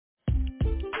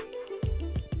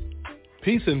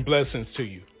Peace and blessings to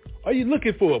you. Are you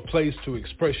looking for a place to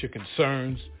express your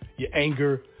concerns, your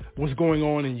anger, what's going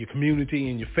on in your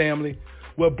community and your family?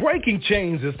 Well, Breaking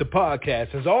Chains is the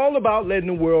podcast. It's all about letting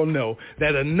the world know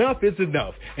that enough is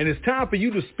enough, and it's time for you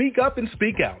to speak up and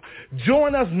speak out.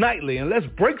 Join us nightly, and let's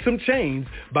break some chains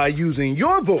by using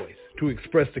your voice to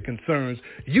express the concerns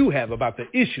you have about the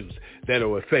issues that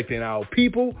are affecting our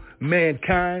people,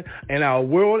 mankind, and our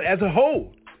world as a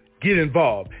whole. Get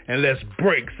involved, and let's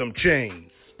break some chains.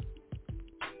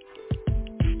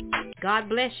 God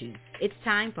bless you. It's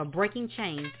time for Breaking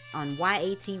Chains on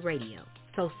YAT Radio.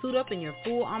 So suit up in your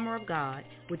full armor of God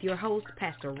with your host,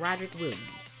 Pastor Roderick Williams,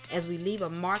 as we leave a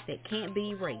mark that can't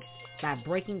be erased by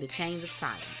breaking the chains of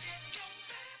silence.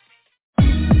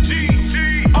 G-G-O-O-N,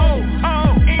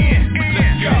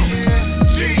 let's go.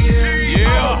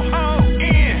 G-G-O-O-N,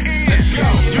 let's go.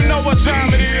 You know what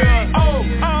time it is.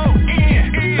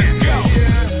 O-O-N, let's go.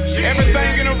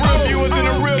 Everything in the rear view is in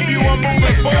the rear view. I'm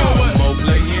moving forward. No more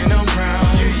playing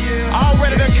around.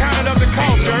 Already done counted up the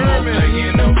culture. No more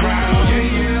playing around.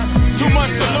 Too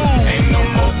much to lose. Ain't no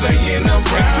more playing around.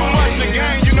 It's too much to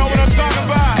gain. You know what I'm talking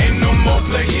about. Ain't no more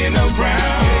playing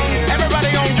around.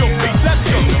 Everybody on your feet. Let's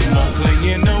go. Ain't no more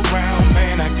playing around.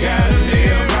 Man, I gotta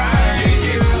live right.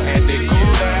 Had to go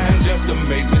down just to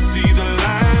make me see the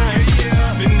line.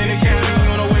 Sitting in the county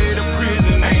on the way to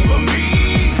prison ain't for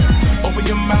me. Open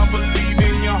your mouth, believe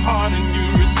in your heart, and you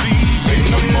receive. Ain't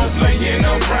no more playing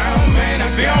around. Man, I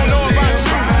don't know about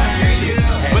you,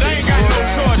 but I ain't got no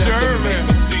choice, you heard me.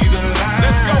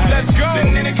 Let's go.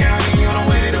 Sitting in the county on the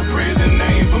way to prison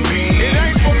ain't for me. It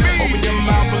ain't for me. Open your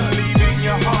mouth, believe in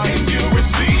your heart, and you'll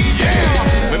receive.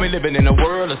 Yeah. Women living in a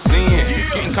world of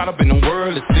sin. Getting caught up in the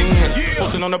world of sin.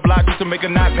 Posting on the block just to make a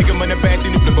knot, making money back,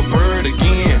 then you flip a bird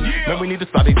again. Man, we need to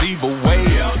start these evil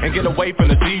ways and get away from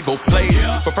this evil play.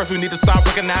 But first we need to start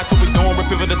recognizing what we're doing,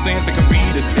 repent the sins that could be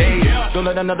today. Don't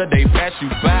let another day pass you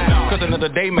by, cause another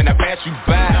day may not pass you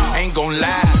by. I ain't gon'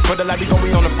 lie, but the light is gonna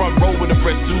be on the front row with a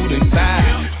fresh suit and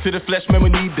tie. To the flesh, man, we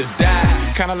need to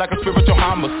die. Kinda like a spiritual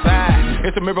homicide.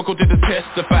 It's a miracle just to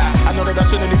testify. I know that I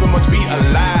shouldn't even much be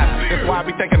alive. That's why I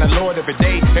be thanking the Lord every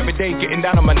day, getting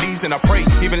down on my knees and I pray.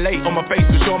 Even late on my face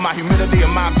to show my humility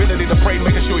and my ability to pray,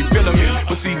 making sure He's feeling me.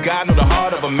 But see, God know the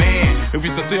heart of a man. If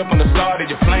you sincere from the start of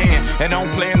your plan, and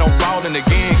don't plan on falling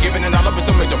again, giving it all up is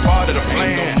a major part of the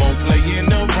plan. Ain't no more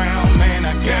playing around, man.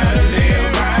 I gotta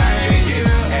live right.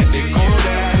 Had to go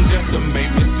down just to make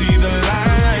me see the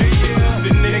light.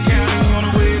 Sitting in the county on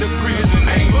the way to prison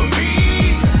ain't for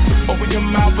me. Open your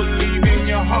mouth, believe in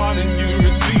your heart, and you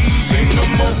receive. Ain't no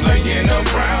more playing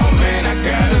around, man. I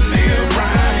gotta live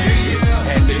right.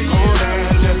 Had to go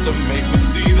down just to make me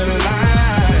see the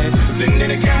light. Sitting in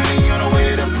the county on the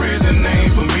way to prison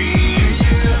ain't for me.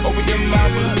 Open your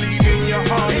mouth, believe in your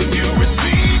heart, and you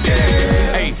receive.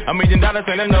 Yeah. Hey, $1 million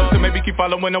ain't enough to maybe keep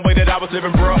following the way that I was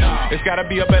living, bro. It's gotta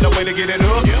be a better way to get it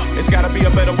up. It's gotta be a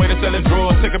better way to sell it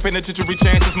drugs. Take a penitentiary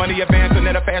chances, money advancing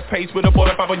at a fast pace with a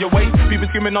 45 on your waist. People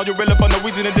skimming on you really for no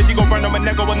reason, and then you gon' burn them a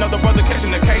neck or another brother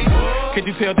catching the case. Can't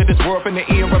you tell that this world in the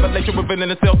end, revelation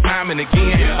revealing itself time and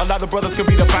again. A lot of brothers could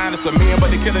be the finest of men,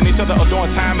 but they killing each other or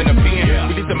doing time in the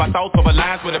pen. Releasing my thoughts over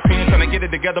lines with a pen, trying to get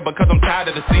it together because I'm tired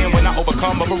of the sin. When I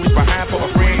overcome, I'ma reach behind for a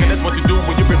friend, and that's what you do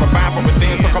when you've been refined from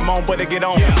within. So come on, buddy, get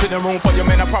on. Sit in room for your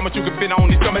man, I promise you can fit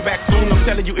on. He's coming back soon, I'm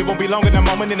telling you, it won't be long in a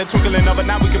moment. In the twinkling of an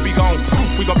eye, we could be gone.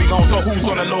 We gon' be gone, so who's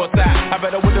on the lower side? I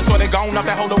better with us, so they gone. Off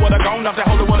that holder water, gone. Off that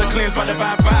holder water, cleansed by the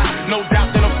divine fire. No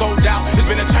doubt that I'm sold out. There's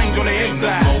been a change on the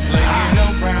inside. No more playing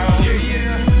around.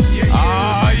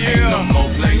 Ain't no more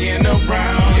playing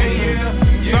around.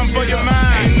 Something for your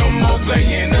mind. Ain't no more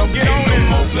playing around. Get on it. No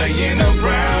more playing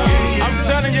around. I'm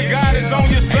telling you, God is on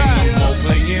your side. Ain't no more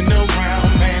playing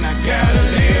around, man. I gotta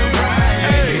live right.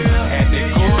 Had to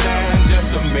go down just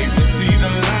to make me see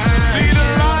the light. See the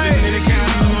light. Sitting in the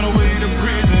county on the way to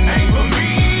prison ain't for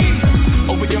me.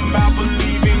 Open your mouth,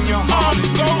 believe in your heart.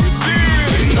 I'm so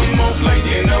serious. Ain't no more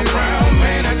playing around,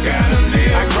 man. I gotta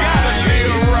live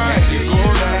right. Had to go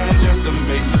down just to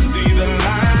make me see the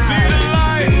light. See the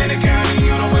light. Sitting in the county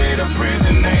on the way to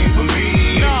prison ain't for me.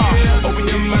 Open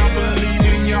your mouth, believe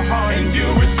in your heart, and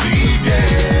you'll receive.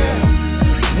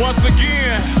 Yeah. Once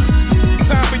again,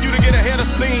 time for you to get ahead of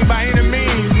steam by any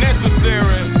means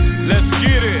necessary. Let's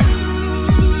get it.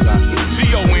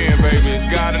 G-O-N, baby. It's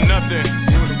God or nothing.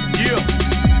 Yeah.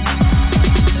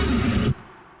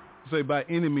 Say by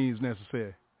any means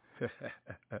necessary.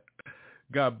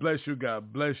 God bless you.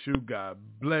 God bless you. God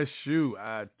bless you.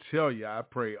 I tell you, I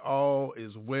pray all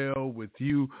is well with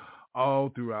you all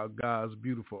throughout God's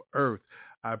beautiful earth.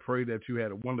 I pray that you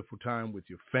had a wonderful time with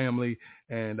your family,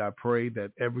 and I pray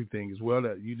that everything is well,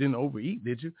 that you didn't overeat,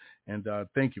 did you? And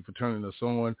thank you for turning us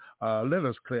on. Let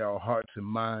us clear our hearts and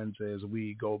minds as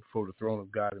we go before the throne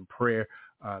of God in prayer.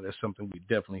 That's something we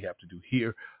definitely have to do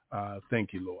here.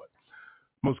 Thank you, Lord.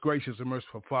 Most gracious and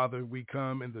merciful Father, we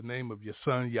come in the name of your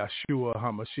Son, Yeshua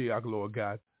HaMashiach, Lord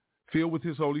God, filled with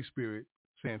his Holy Spirit,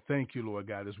 saying thank you, Lord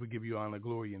God, as we give you honor,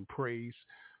 glory, and praise.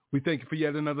 We thank you for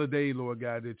yet another day, Lord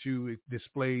God, that you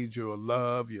displayed your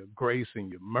love, your grace, and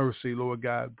your mercy, Lord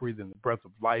God, breathing the breath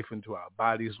of life into our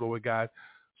bodies, Lord God.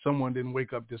 Someone didn't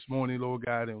wake up this morning, Lord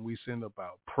God, and we send up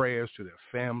our prayers to their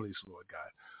families, Lord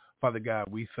God. Father God,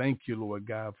 we thank you, Lord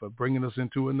God, for bringing us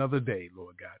into another day,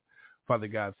 Lord God. Father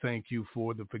God, thank you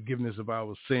for the forgiveness of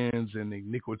our sins and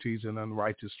iniquities and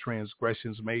unrighteous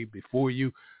transgressions made before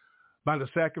you by the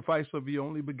sacrifice of your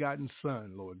only begotten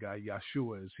Son, Lord God,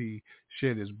 Yeshua, as he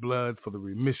shed his blood for the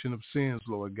remission of sins,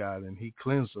 Lord God, and he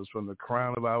cleansed us from the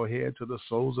crown of our head to the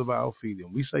soles of our feet.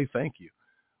 And we say thank you.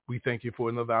 We thank you for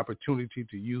another opportunity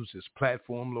to use this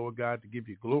platform, Lord God, to give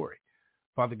you glory.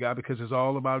 Father God, because it's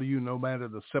all about you, no matter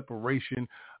the separation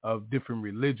of different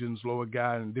religions, Lord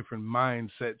God, and different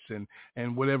mindsets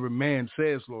and whatever man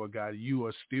says, Lord God, you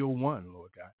are still one,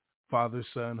 Lord God, Father,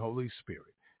 Son, Holy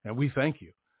Spirit. And we thank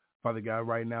you. Father God,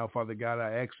 right now, Father God,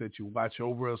 I ask that you watch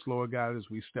over us, Lord God, as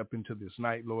we step into this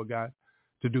night, Lord God,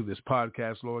 to do this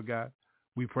podcast, Lord God.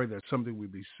 We pray that something will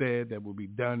be said that will be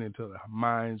done into the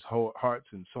minds, hearts,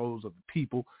 and souls of the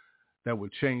people that will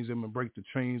change them and break the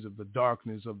chains of the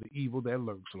darkness of the evil that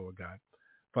lurks, Lord God.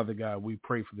 Father God, we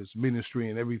pray for this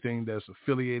ministry and everything that's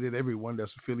affiliated, everyone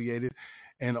that's affiliated,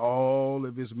 and all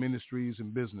of his ministries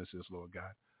and businesses, Lord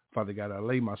God. Father God, I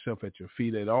lay myself at your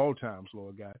feet at all times,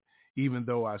 Lord God. Even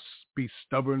though I be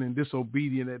stubborn and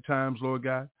disobedient at times, Lord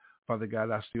God, Father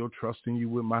God, I still trust in you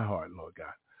with my heart, Lord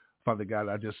God. Father God,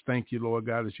 I just thank you, Lord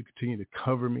God, as you continue to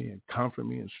cover me and comfort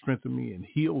me and strengthen me and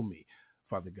heal me,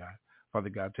 Father God. Father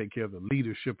God, take care of the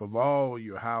leadership of all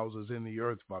your houses in the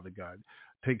earth, Father God.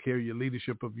 Take care of your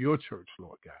leadership of your church,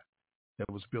 Lord God,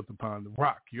 that was built upon the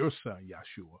rock, your Son,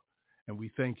 Yeshua. And we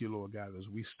thank you, Lord God, as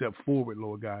we step forward,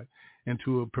 Lord God, and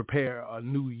to prepare a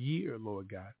new year, Lord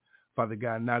God. Father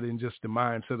God, not in just the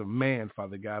mindset of man,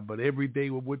 Father God, but every day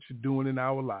with what you're doing in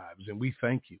our lives. And we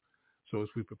thank you. So as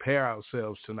we prepare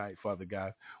ourselves tonight, Father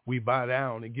God, we bow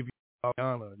down and give you all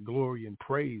honor, glory, and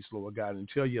praise, Lord God, and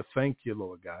tell you thank you,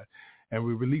 Lord God. And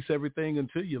we release everything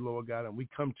unto you, Lord God, and we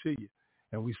come to you.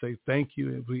 And we say thank you,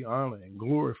 and we honor and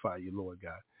glorify you, Lord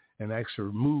God, and ask to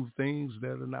remove things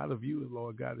that are not of you,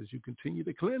 Lord God, as you continue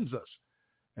to cleanse us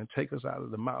and take us out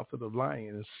of the mouth of the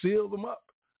lion and seal them up,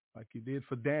 like you did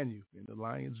for Daniel in the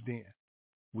lion's den.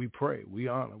 We pray, we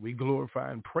honor, we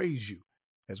glorify and praise you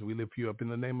as we lift you up in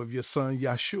the name of your Son,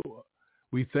 Yeshua.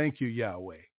 We thank you,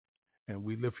 Yahweh, and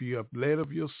we lift you up, led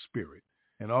of your Spirit.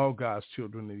 And all God's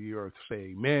children of the earth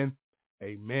say amen,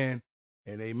 amen,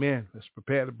 and amen. Let's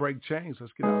prepare to break chains.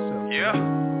 Let's get ourselves. Yeah.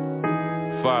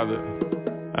 Father,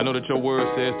 I know that your word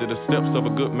says that the steps of a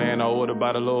good man are ordered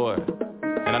by the Lord.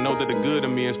 And I know that the good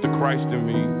in me is the Christ in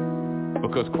me,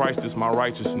 because Christ is my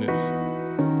righteousness.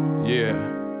 Yeah.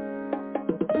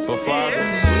 So Father,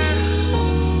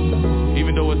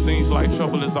 even though it seems like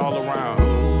trouble is all around,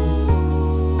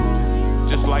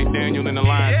 just like Daniel in the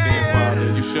lion's den,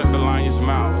 Father, you shut the lion's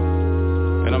mouth.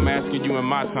 And I'm asking you in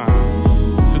my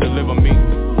time to deliver me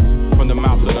from the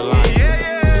mouth of the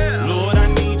lion. Lord, I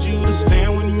need you to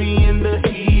stand with me in the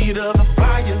heat of the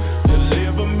fire.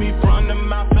 Deliver me from the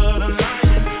mouth of the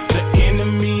lion. The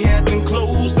enemy hasn't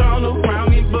closed all around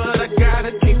me, but I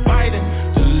gotta keep fighting.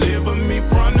 Deliver me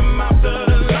from the mouth of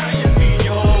the lion.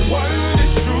 Your word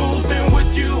is truth, and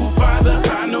with you, Father,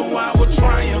 I know I will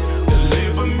triumph.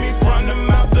 Deliver me from the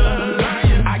mouth of the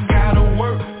lion. I got a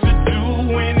work to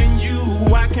do, and in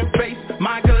you I can face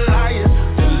my Goliath.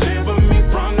 Deliver me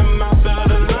from the mouth of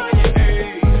the lion.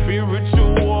 Hey.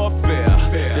 Spiritual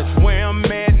warfare, that's where I'm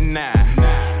at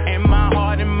now. And my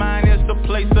heart and mind is the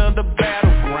place of the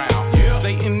battleground.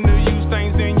 Satan to use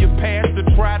things in your past to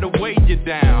try to weigh you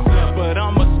down, but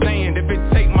I'ma stand if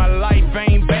it take my life,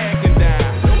 ain't backing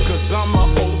down. Cause I'm a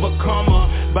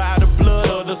overcomer by the blood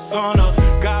of the Son of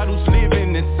God, who's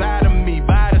living inside of me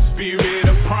by the Spirit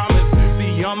of promise.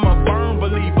 See, I'm a firm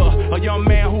believer, a young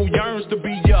man who yearns to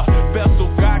be a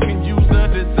vessel God can use. A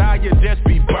desire just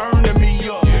be burning me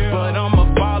up, but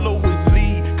I'ma follow his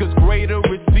lead, cause greater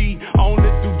is he. Only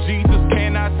through Jesus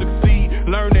can I succeed,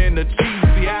 learning to cheat.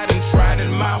 See, I done tried it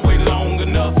my way long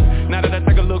enough. Now that I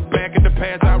take a look back at the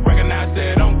past, I recognize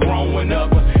that I'm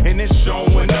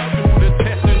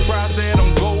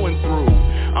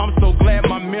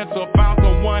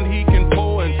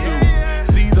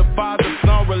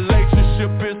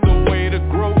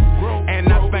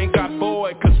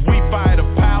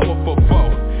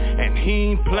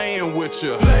with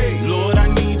you. Lord, I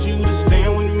need you to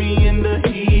stand with me in the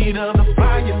heat of the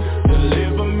fire.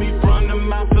 Deliver me from the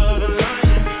mouth of the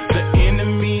lion. The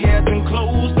enemy has been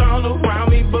closed all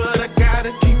around me, but I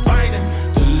gotta keep fighting.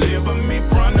 Deliver me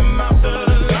from the mouth of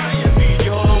the lion.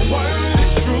 Your word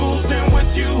is truth, and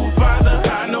with you, Father,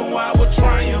 I know I will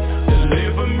triumph.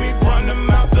 Deliver me from the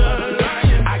mouth of the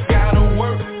lion. I got a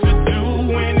work to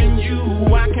do, and in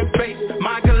you I can face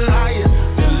my Goliath.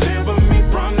 Deliver me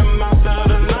from the mouth of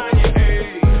the lion.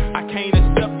 Hey, I can't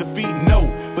accept defeat, no,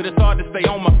 but it's hard to stay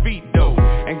on my feet though.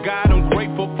 And God, I'm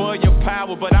grateful for your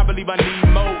power, but I believe I need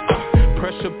more.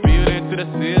 Pressure building to the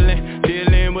ceiling,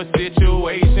 dealing with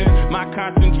situations. My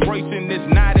concentration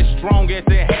is not as strong as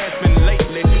it has been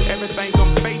lately. Everything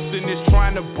I'm facing is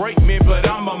trying to break me, but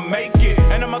I'ma make it.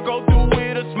 And I'ma go through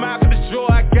with a smile, 'cause the joy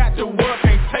I got, the world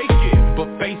can't take it. But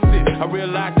face it, I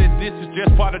realize that this is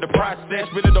just part of the process.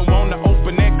 Really don't wanna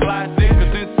open that closet,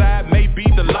 'cause inside may be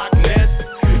the Loch Ness.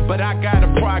 But I gotta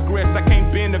progress, I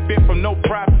can't benefit from no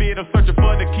profit. I'm searching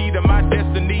for the key to my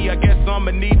destiny. I guess I'm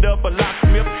in need of a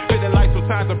locksmith. Feeling like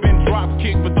sometimes I've been drop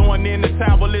kicked, but throwing in the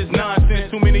towel is nonsense.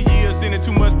 Too many years in it,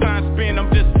 too much time spent. I'm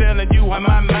just telling you how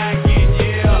my mind get,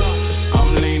 yeah.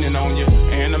 I'm leaning on you,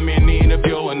 and I'm in need of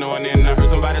your anointing. I heard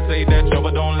somebody say that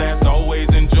trouble don't last always,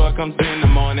 and joy comes in the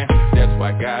morning. That's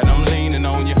why, God, I'm leaning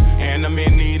on you, and I'm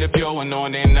in need of your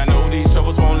anointing. I know these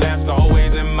troubles won't last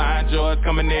always, and my joy is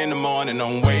coming in the morning.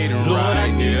 I'm waiting. Lord, right,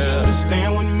 I need you to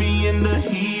stand with me in the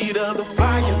heat of the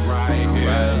fire. Right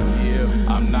here,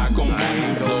 I'm not gonna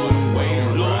wait, Lord, I'm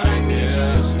waiting. Lord, I need you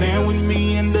to stand with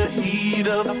me in the heat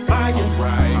of the fire.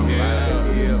 Right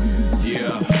here,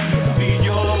 yeah. See,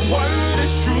 your word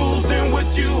is truth, and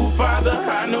with you, Father,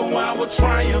 I know I will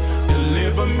triumph.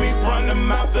 Deliver me from the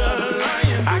mouth of the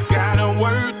lion. I got a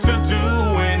work to do,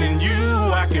 and in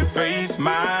you I can face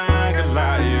my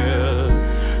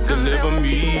Goliath. Deliver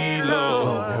me, Lord.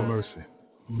 Lord have mercy.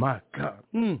 My God.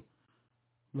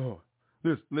 Lord.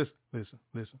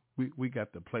 Listen. We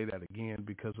got to play that again,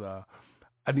 because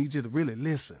I need you to really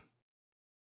listen.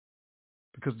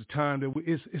 Because the time that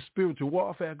it's spiritual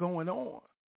warfare going on.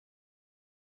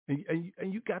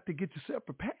 And you got to get yourself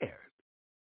prepared.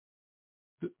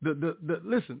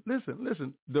 Listen.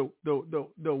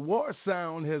 The war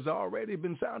sound has already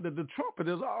been sounded. The trumpet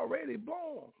is already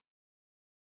blown.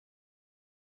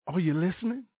 Are you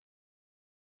listening?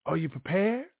 Are you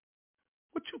prepared?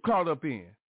 What you caught up in?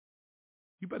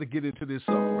 You better get into this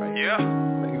song, right? Yeah.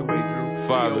 Make your way through.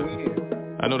 Father,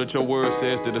 I know that your word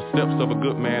says that the steps of a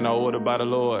good man are ordered by the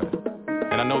Lord.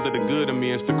 And I know that the good in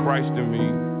me is the Christ in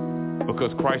me,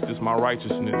 because Christ is my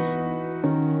righteousness.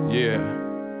 Yeah.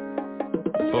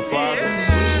 So Father,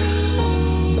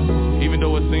 even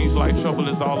though it seems like trouble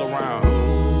is all around,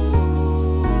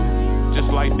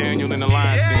 just like Daniel in the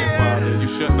lion's den, Father,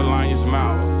 you shut the lion's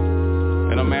mouth.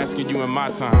 And I'm asking you in my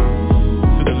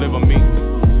time to deliver me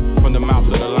from the mouth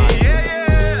of the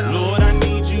lion. Lord, I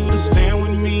need you to stand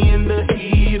with me in the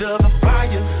heat of the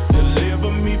fire.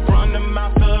 Deliver me from the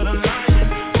mouth of the lion.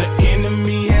 The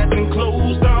enemy has been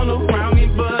closed all around me,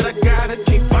 but I gotta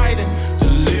keep fighting.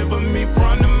 Deliver me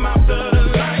from the mouth of the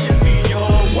lion.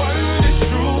 Your word is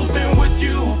truth, and with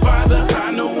you, Father,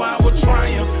 I know I will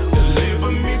triumph.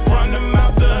 Deliver me from the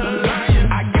mouth of the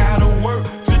lion. I got a work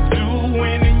to do,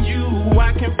 and in you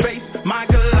I can face my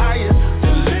Goliath.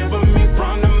 Deliver me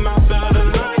from the mouth of the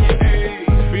lion. Hey,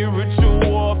 spiritual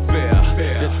warfare,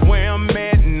 that's where I'm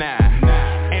at now.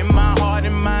 And my heart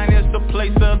and mind is the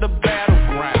place of the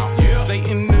battleground.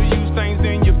 Satan will use things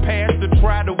in your past to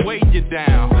try to weigh you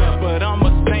down, but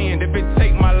I'ma stand if it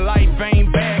take my life,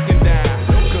 ain't backing down.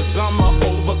 'Cause I'm a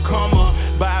overcomer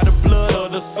by the blood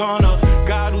of the Son of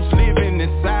God, who's living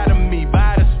inside of me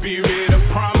by the Spirit of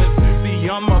promise. See,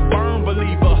 I'm a firm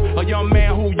believer, a young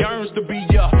man who yearns to be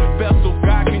a vessel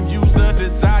God can use. A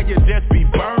desire just be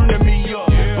burning me up,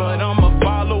 but I'ma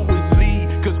follow his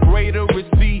lead, 'cause greater is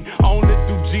he. Only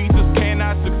through Jesus can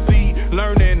I succeed.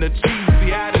 Learning to cheat,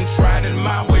 see, I done tried it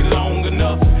my way long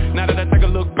enough. Now that I take a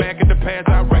look back at the past,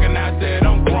 I recognize that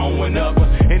I'm growing up,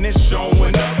 and it's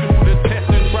showing up through the tests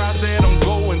and trials that I'm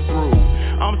going through.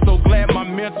 I'm so glad my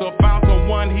mentor found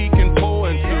someone he can pour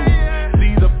into.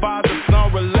 See, the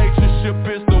father-son relationship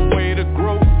is the way to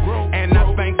grow, and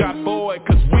I thank God for it,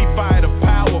 'cause we fight a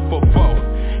powerful foe,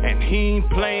 and he ain't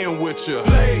playing with you.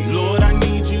 Lord, I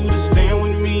need you to stand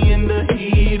with me in the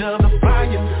heat of the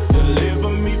fire. Deliver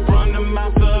me from the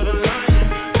mouth of the lion.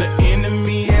 The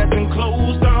enemy has been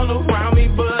closed all around me,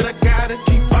 but I gotta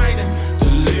keep fighting.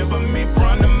 Deliver me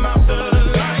from the mouth of the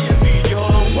lion. Your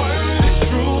word is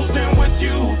truth, and with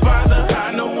you, Father,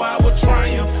 I know I will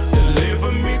triumph.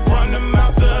 Deliver me from the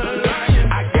mouth of the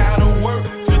lion. I got a work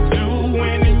to do,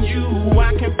 and in you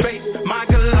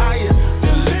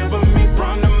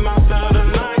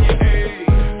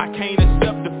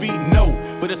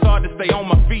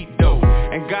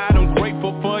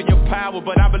power,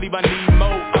 but I believe I need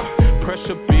more.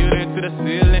 Pressure building to the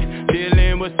ceiling,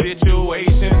 dealing with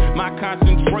situations. My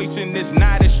concentration is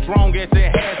not as strong as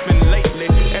it has been lately.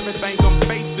 Everything I'm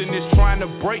facing is trying to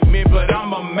break me, but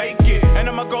I'ma make it. And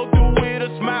I'ma go through with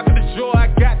a smile, for the joy I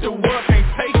got to work, can't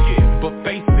take it. But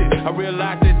face it, I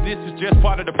realize that this is just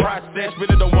part of the process.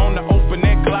 Really don't wanna open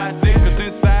that closet, cause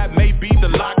inside may be the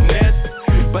Loch Ness.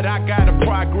 But I gotta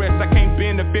progress, I can't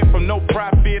benefit from no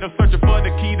profit. I'm searching for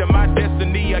the key to my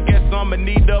destiny. I guess I'ma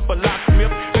need up a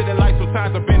locksmith. Feeling like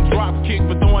sometimes I've been drop kicked,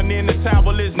 but throwing in the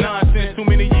towel is nonsense. Too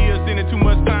many years in it, too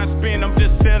much time spent. I'm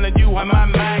just telling you how my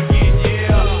mind gets,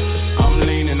 yeah. I'm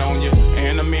leaning on you,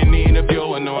 and I'm in need of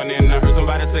your anointing. I heard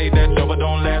somebody say that trouble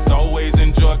don't last always,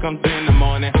 and joy comes in the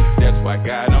morning. That's why,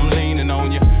 God, I'm leaning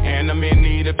on you, and I'm in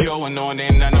need of your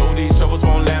anointing. I know these troubles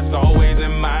won't last always,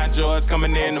 and my joy's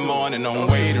coming in the morning. I'm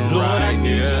waiting Lord, right I need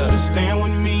here. you to stand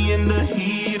with me in the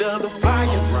heat of the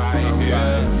fire. Right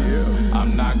here.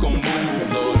 I'm not gonna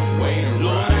move, Lord, I'm waiting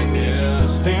Lord, right I need you here.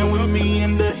 to stand with me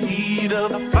in the heat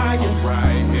of the fire.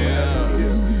 Right here.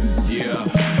 Yeah.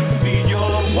 See,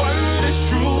 your word is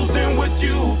truth, and with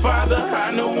you, Father,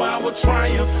 I know I will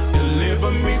triumph.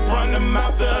 Deliver me from the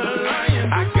mouth of the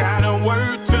lion. I got a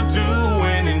work to do,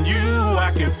 and in you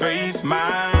I can face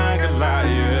my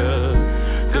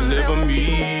Goliath. Deliver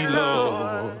me,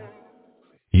 Lord.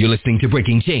 You're listening to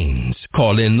Breaking Chains.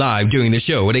 Call in live during the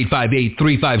show at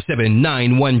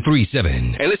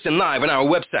 858-357-9137. And listen live on our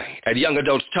website at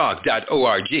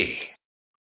youngadultstalk.org.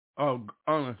 Oh,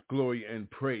 honor, glory, and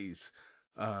praise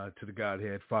to the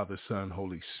Godhead, Father, Son,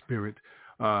 Holy Spirit.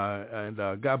 And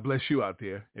God bless you out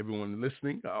there, everyone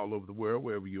listening all over the world,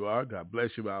 wherever you are. God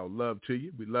bless you. Our love to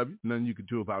you. We love you. Nothing you can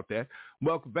do about that.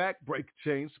 Welcome back. Breaking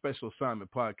Chains, special assignment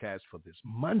podcast for this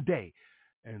Monday.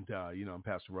 And, I'm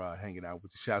Pastor Rod hanging out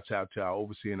with you. Shouts out to our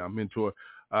overseer and our mentor,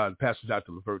 Pastor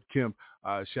Dr. Levert Kemp.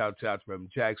 Shouts out to Reverend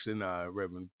Jackson,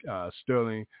 Reverend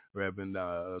Sterling, Reverend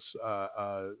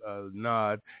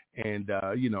Nod, and,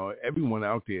 everyone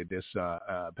out there. There's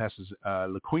Pastor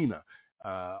LaQuina,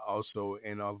 also,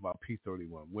 and all of our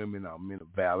P31 women, our men of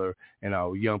valor, and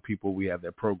our young people. We have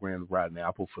that program, Riding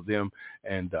Apple, for them.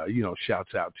 And,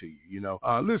 shouts out to you.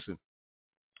 Listen,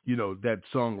 that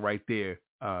song right there,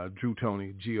 Drew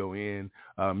Tony, GON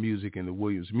Music, and the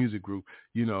Williams Music Group,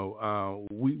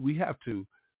 we have to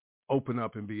open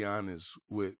up and be honest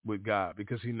with God,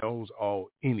 because he knows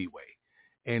all anyway.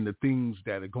 And the things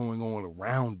that are going on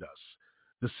around us,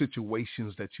 the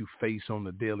situations that you face on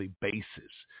a daily basis,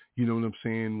 you know what I'm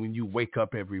saying? When you wake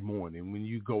up every morning, when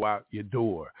you go out your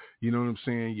door, you know what I'm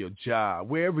saying? Your job,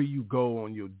 wherever you go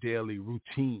on your daily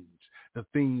routines, the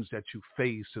things that you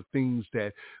face, the things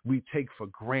that we take for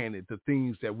granted, the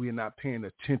things that we're not paying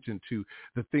attention to,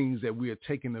 the things that we are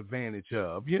taking advantage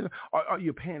of. Are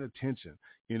you paying attention?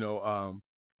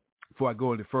 Before I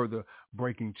go any further,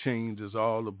 Breaking Chains is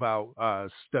all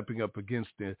about stepping up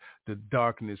against the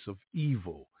darkness of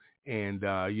evil. And,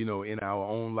 in our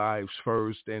own lives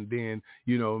first, and then,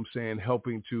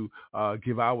 helping to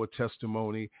give our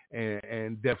testimony,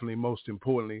 and definitely most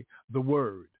importantly, the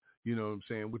word.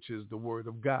 Which is the word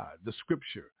of God, the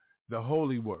scripture, the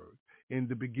holy word. In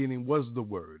the beginning was the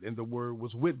word, and the word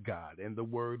was with God, and the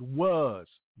word was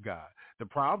God. The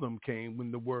problem came when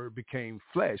the word became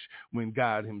flesh, when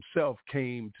God himself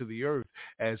came to the earth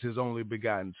as his only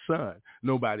begotten son.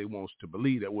 Nobody wants to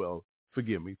believe that. Well,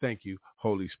 forgive me. Thank you,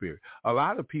 Holy Spirit. A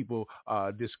lot of people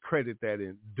discredit that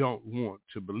and don't want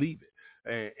to believe it.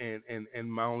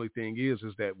 And my only thing is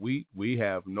that we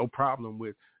have no problem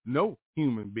with no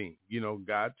human being.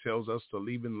 God tells us to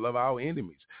leave and love our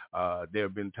enemies. There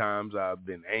have been times I've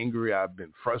been angry, I've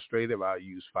been frustrated, I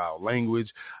use foul language,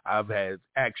 I've had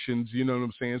actions, you know what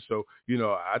I'm saying? So,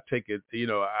 I take it,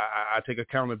 I take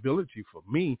accountability for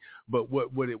me. But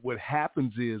what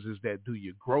happens is that, do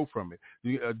you grow from it?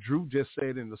 Drew just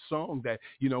said in the song that,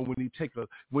 when he take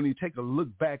a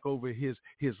look back over his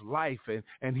life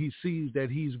and he sees that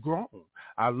he's grown.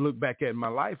 I look back at my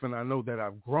life and I know that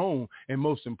I've grown, and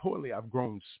most importantly, I've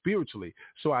grown spiritually.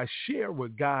 So I share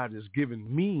what God has given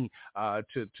me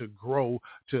to grow,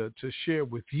 to share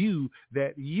with you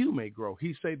that you may grow.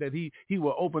 He said that he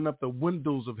will open up the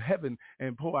windows of heaven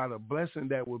and pour out a blessing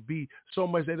that will be so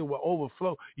much that it will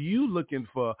overflow. You looking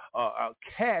for a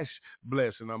cash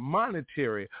blessing, a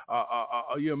monetary,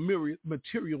 your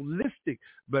materialistic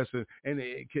blessing. And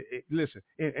listen,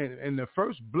 and the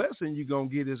first blessing you're going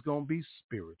to get is going to be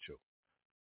spiritual.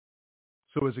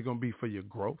 So is it going to be for your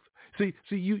growth? See,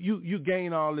 you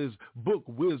gain all this book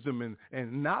wisdom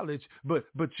and knowledge, but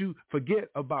you forget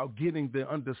about getting the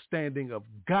understanding of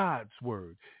God's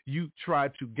word. You try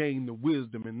to gain the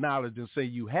wisdom and knowledge and say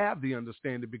you have the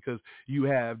understanding because you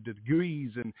have the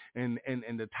degrees and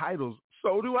the titles.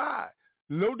 So do I.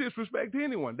 No disrespect to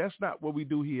anyone. That's not what we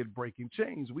do here at Breaking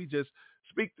Chains. We just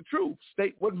speak the truth,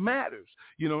 state what matters.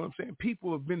 You know what I'm saying?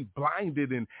 People have been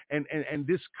blinded and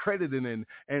discredited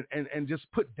and just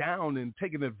put down and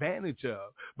taken advantage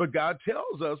of. But God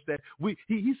tells us that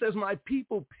he says, my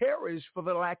people perish for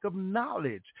the lack of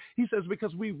knowledge. He says,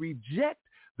 because we reject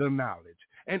the knowledge.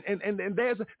 And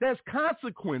there's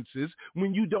consequences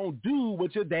when you don't do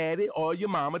what your daddy or your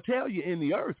mama tell you in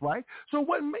the earth, right? So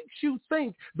what makes you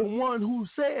think the one who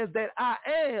says that I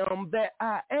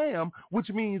am, which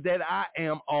means that I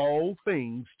am all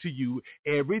things to you,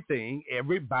 everything,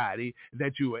 everybody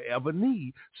that you will ever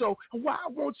need. So why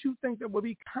won't you think there will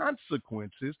be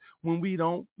consequences when we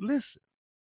don't listen?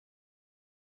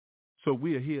 So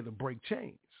we are here to break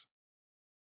chains.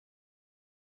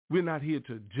 We're not here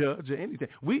to judge or anything.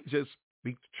 We just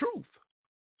speak the truth.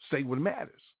 Say what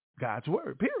matters. God's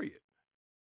word, period.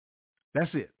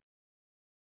 That's it.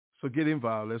 So get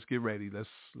involved. Let's get ready. Let's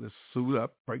suit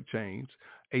up, break chains.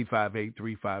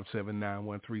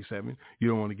 858-357-9137. You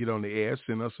don't want to get on the air,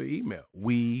 send us an email.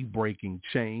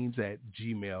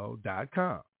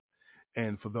 WeBreakingChains@gmail.com.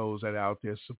 And for those that are out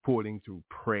there supporting through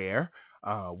prayer,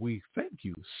 we thank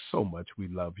you so much. We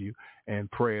love you. And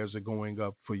prayers are going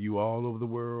up for you all over the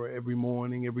world every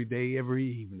morning, every day, every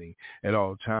evening, at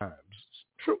all times,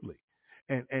 truly.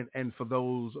 And for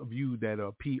those of you that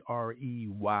are preying,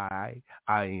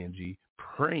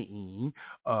 praying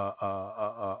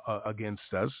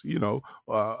against us, we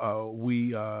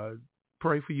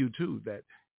pray for you too, that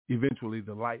eventually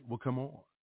the light will come on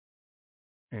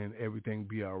and everything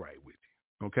be all right with you.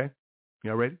 Okay?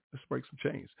 Y'all ready? Let's break some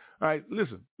chains. All right,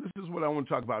 listen, this is what I want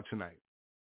to talk about tonight.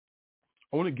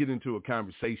 I want to get into a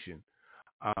conversation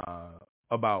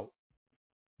about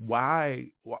why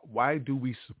do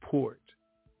we support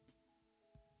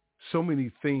so many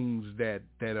things that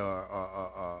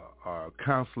are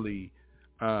constantly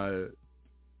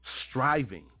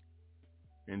striving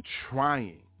and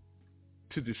trying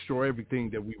to destroy everything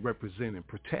that we represent and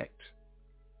protect.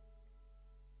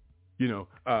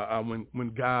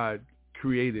 When God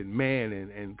created man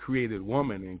and created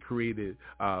woman and created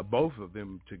both of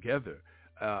them together,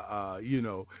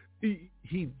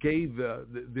 he gave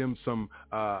them some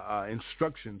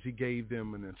instructions. He gave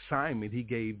them an assignment. He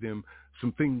gave them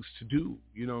some things to do.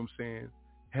 You know what I'm saying?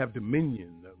 Have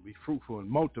dominion, be fruitful and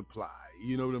multiply.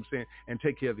 You know what I'm saying? And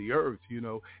take care of the earth.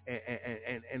 And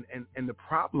the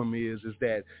problem is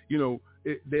that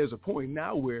there's a point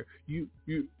now where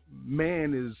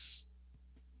man is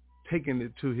taking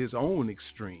it to his own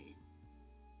extreme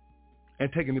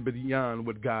and taking it beyond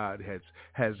what God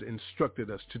has instructed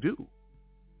us to do.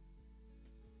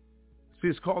 See,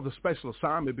 it's called the special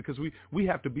assignment because we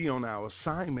have to be on our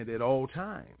assignment at all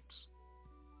times.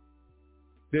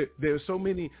 There are so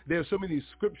many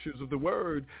scriptures of the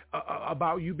word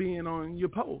about you being on your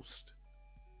post.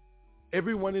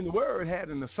 Everyone in the word had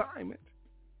an assignment.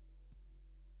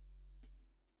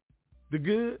 The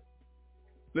good,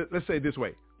 let's say it this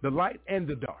way, the light and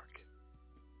the dark.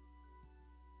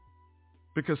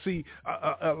 Because see,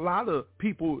 a lot of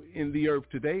people in the earth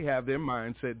today have their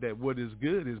mindset that what is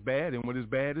good is bad and what is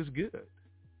bad is good.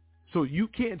 So you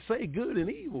can't say good and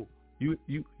evil.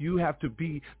 You have to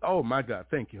be, oh my God,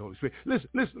 thank you, Holy Spirit. Listen.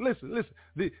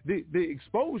 The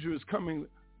exposure is coming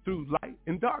through light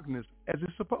and darkness as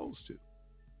it's supposed to.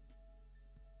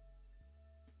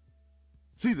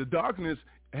 See, the darkness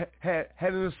had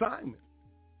an assignment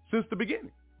since the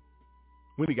beginning.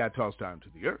 When he got tossed down to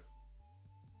the earth,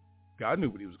 God knew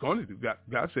what he was going to do.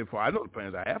 God said, for I know the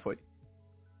plans I have for you.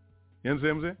 You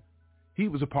understand what I'm saying? He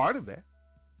was a part of that.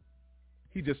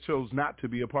 He just chose not to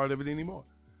be a part of it anymore.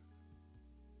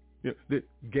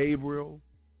 Gabriel,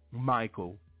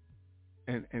 Michael,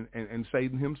 and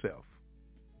Satan himself.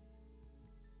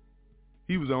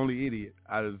 He was the only idiot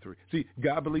out of the three. See,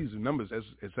 God believes in numbers as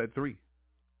at three.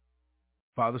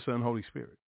 Father, Son, Holy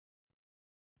Spirit.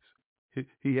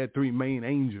 He had three main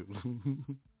angels.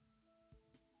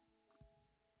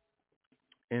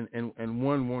 and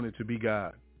one wanted to be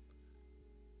God.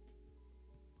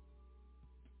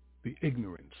 The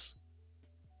ignorance.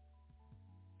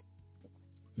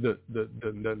 The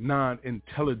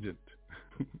non-intelligent.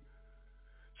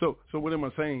 So what am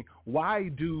I saying? Why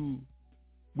do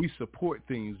we support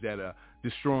things that are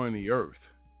destroying the earth?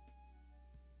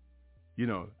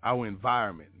 Our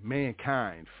environment,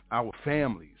 mankind, our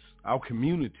families, our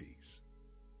communities.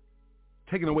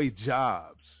 taking away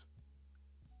jobs,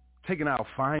 taking our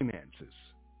finances,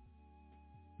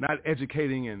 not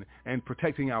educating and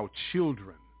protecting our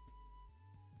children.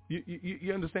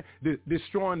 You understand?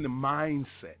 Destroying the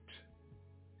mindset,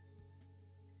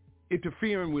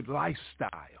 interfering with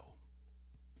lifestyle.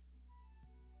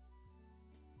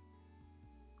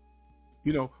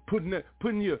 You know, putting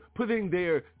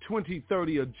their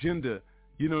 2030 agenda,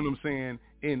 you know what I'm saying,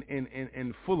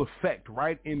 in full effect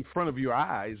right in front of your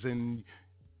eyes, and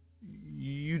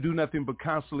you do nothing but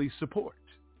constantly support.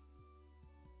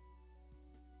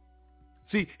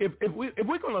 See, if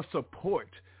we're going to support,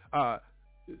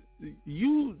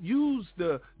 you use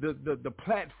the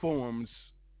platforms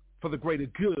for the greater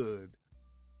good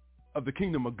of the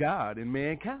kingdom of God and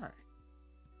mankind.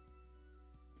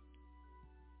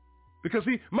 Because,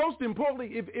 see, most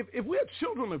importantly, if we're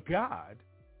children of God,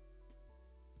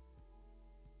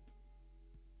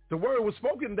 the word was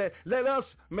spoken that let us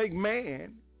make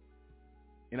man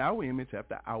in our image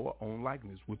after our own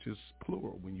likeness, which is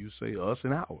plural when you say us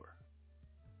and our.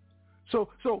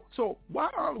 So why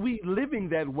aren't we living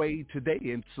that way today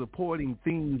and supporting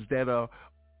things that are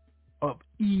of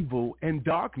evil and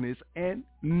darkness and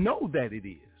know that it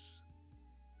is?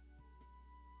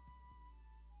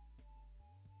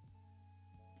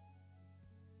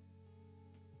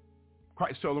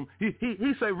 Christ told him,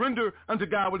 he say, render unto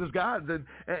God what is God's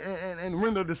and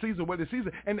render to Caesar what is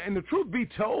Caesar. And the truth be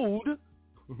told,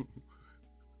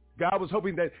 God was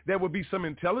hoping that there would be some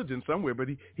intelligence somewhere, but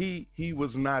he was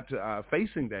not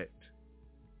facing that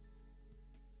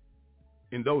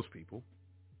in those people,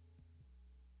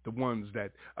 the ones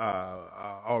that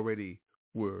already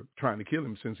were trying to kill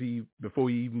him before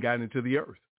he even got into the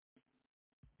earth.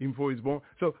 Even before he's born.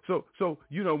 So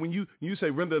you know, when you say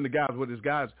render unto God what is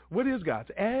God's? What is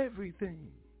God's? Everything.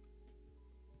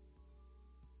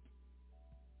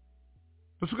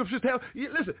 The scripture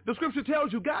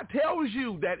tells you, God tells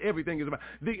you that everything is about.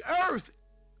 The earth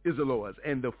is the Lord's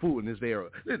and the fullness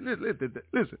thereof.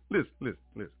 Listen.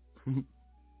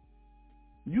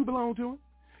 You belong to him.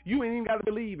 You ain't even got to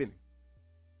believe in him.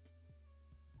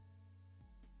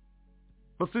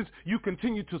 But since you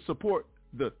continue to support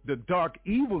the dark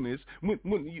evilness,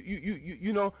 when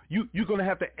you're going to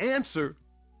have to answer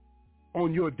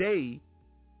on your day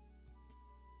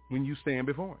when you stand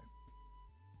before him.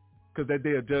 Because that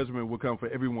day of judgment will come for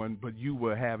everyone, but you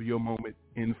will have your moment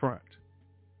in front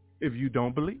if you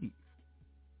don't believe.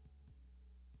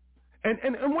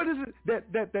 And what is it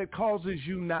that causes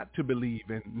you not to believe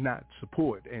and not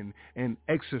support and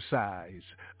exercise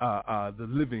the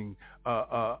living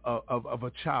of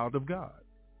a child of God?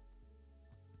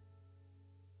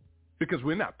 Because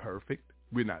we're not perfect.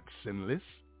 We're not sinless.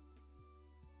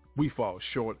 We fall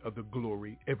short of the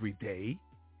glory every day.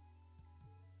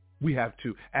 We have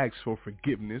to ask for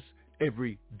forgiveness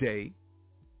every day.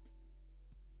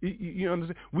 You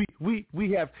understand? We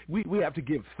have to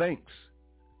give thanks.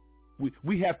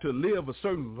 We have to live a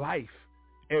certain life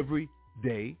every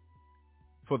day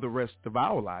for the rest of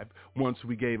our life once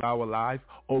we gave our life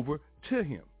over to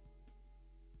him.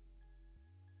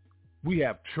 We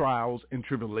have trials and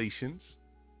tribulations.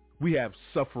 We have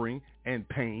suffering and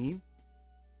pain.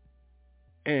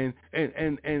 And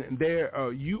there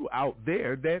are you out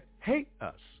there that hate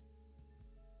us.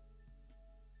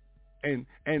 And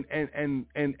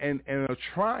are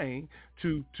trying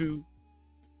to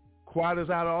quiet us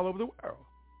out all over the world.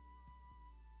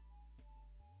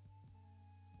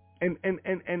 And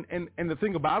the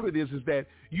thing about it is that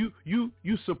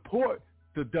you support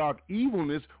the dark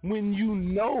evilness when you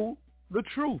know the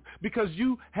truth, because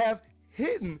you have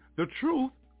hidden the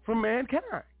truth from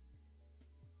mankind.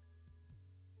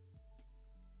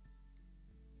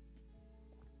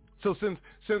 So since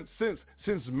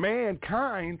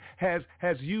mankind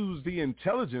has used the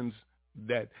intelligence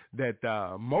that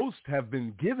most have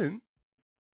been given,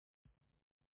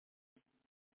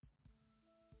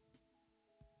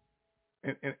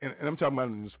 and I'm talking about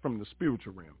from the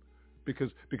spiritual realm,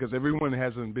 because everyone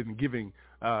hasn't been giving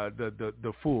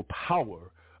the full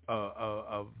power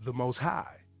of the Most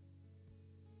High.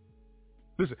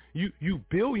 Listen, you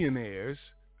billionaires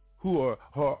who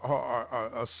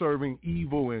are serving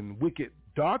evil and wicked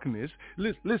darkness,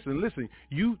 listen,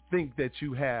 you think that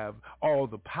you have all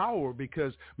the power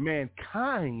because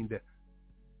mankind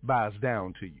bows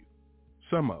down to you,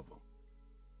 some of them.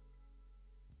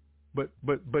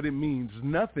 But it means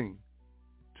nothing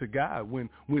to God when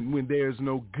there's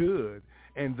no good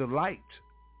and the light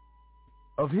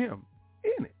of him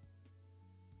in it.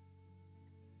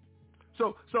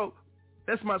 So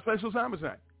that's my special assignment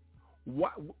tonight.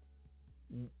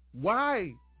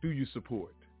 Why do you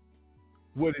support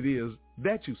what it is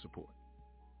that you support?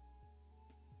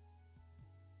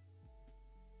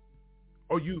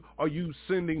 Are you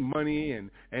sending money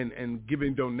and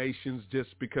giving donations just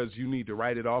because you need to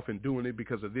write it off and doing it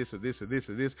because of this or this or this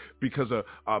or this, because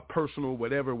of personal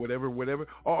whatever?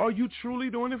 Or are you truly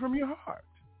doing it from your heart?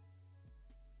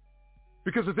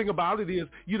 Because the thing about it is,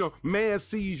 man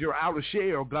sees your outer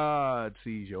shell, God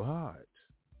sees your heart.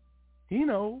 He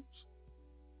knows,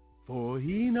 for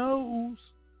he knows.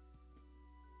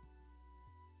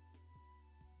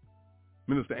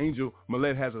 Minister Angel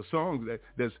Millette has a song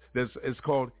that's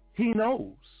called "He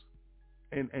Knows,"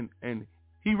 and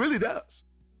he really does.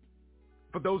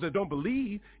 For those that don't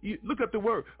believe, you look up the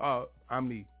word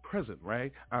omnipresent,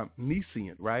 right?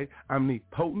 Omniscient, right?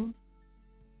 Omnipotent,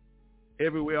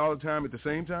 everywhere, all the time, at the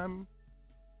same time,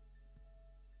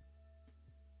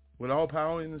 with all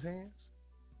power in his hands.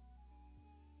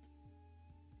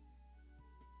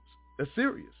 That's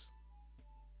serious.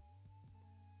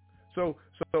 So.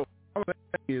 All I'm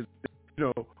saying is,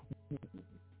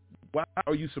 why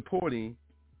are you supporting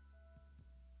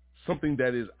something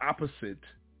that is opposite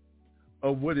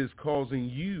of what is causing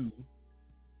you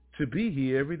to be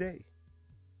here every day?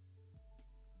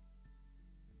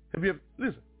 Have you ever,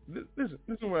 listen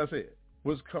to what I said.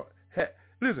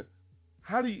 Listen,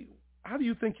 how do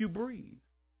you think you breathe?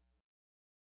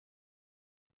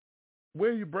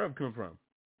 Where your breath come from?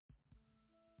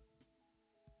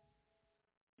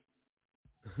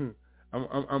 I'm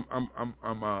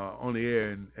on the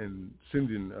air and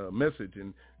sending a message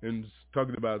and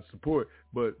talking about support,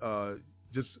 but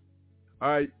just all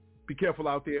right, be careful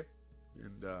out there,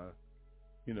 and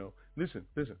listen.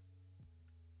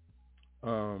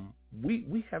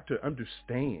 We have to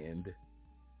understand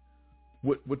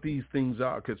what these things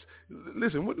are, because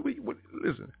listen, what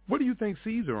do you think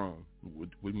Caesar on?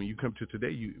 When you come to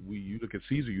today, you look at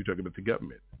Caesar, you're talking about the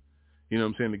government. You know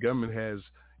what I'm saying? The government has,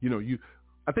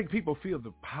 I think people feel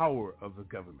the power of the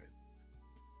government.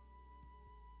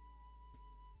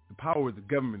 The power of the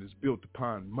government is built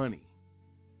upon money.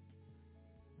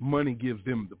 Money gives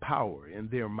them the power in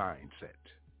their mindset.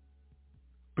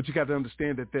 But you got to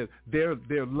understand that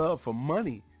their love for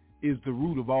money is the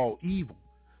root of all evil.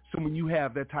 So when you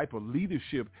have that type of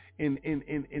leadership in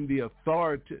the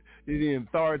authoritative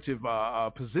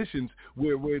positions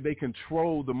where they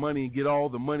control the money and get all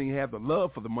the money and have the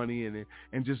love for the money and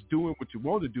just doing what you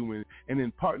want to do and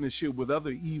in partnership with other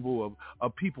evil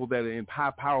of people that are in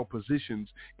high power positions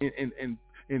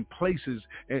in places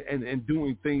and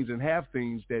doing things and have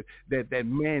things that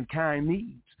mankind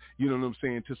needs, you know what I'm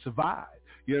saying, to survive.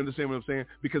 You understand what I'm saying?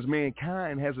 Because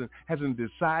mankind hasn't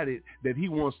decided that he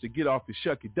wants to get off the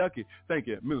shucky ducky. Thank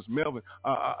you, Mr. Melvin,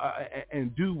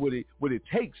 and do what it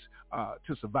takes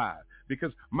to survive.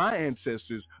 Because my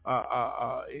ancestors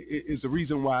is the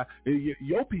reason why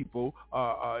your people,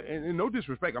 and no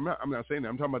disrespect, I'm not saying that.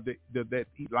 I'm talking about that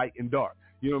light and dark.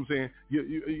 You know what I'm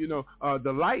saying?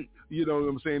 The light, you know what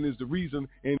I'm saying, is the reason,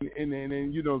 and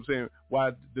you know what I'm saying,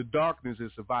 why the darkness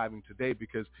is surviving today,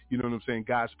 because, you know what I'm saying,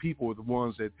 God's people are the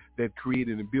ones that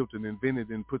created and built and invented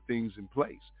and put things in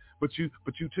place. But you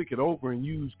took it over and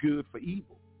used good for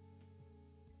evil.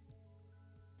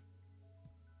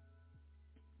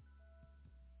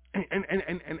 And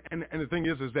the thing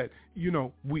is that,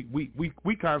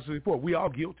 we constantly report, we all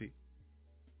guilty.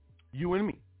 You and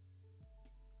me.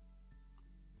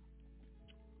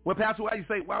 Well, Pastor, why you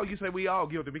say we all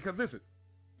guilty? Because listen,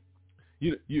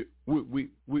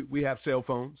 we have cell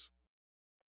phones.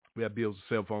 We have bills of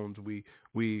cell phones. We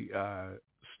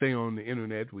stay on the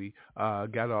internet. We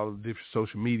got all the different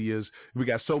social medias. We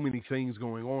got so many things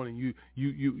going on, and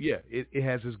it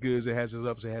has its goods, it has its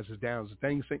ups, it has its downs.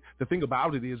 The thing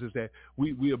about it is that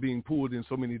we are being pulled in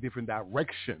so many different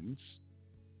directions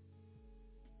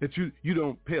that you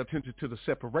don't pay attention to the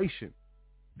separation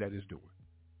that it's doing.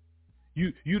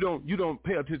 You don't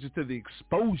pay attention to the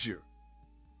exposure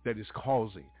that is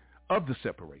causing of the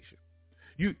separation.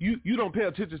 You don't pay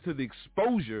attention to the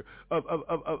exposure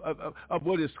of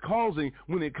what it's causing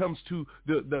when it comes to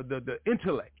the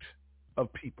intellect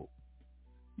of people.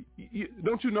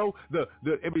 Don't you know the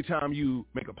every time you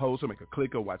make a post or make a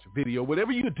click or watch a video,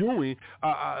 whatever you're doing,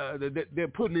 they're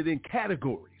putting it in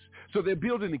categories. So they're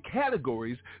building the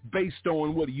categories based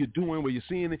on what you're doing, where you're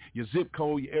seeing it, your zip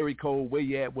code, your area code, where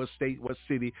you're at, what state, what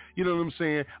city, you know what I'm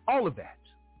saying? All of that.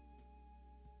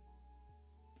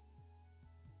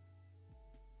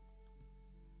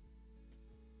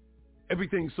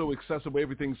 Everything's so accessible,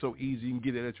 everything's so easy, you can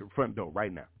get it at your front door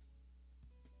right now.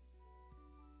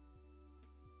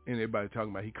 And everybody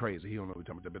talking about he crazy, he don't know what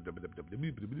we're talking about.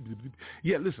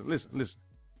 Yeah, listen.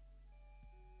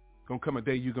 Gonna come a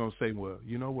day you're gonna say, well,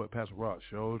 you know what, Pastor Ross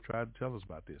sure tried to tell us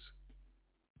about this.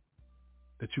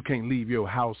 That you can't leave your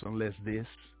house unless this.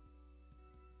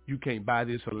 You can't buy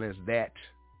this unless that.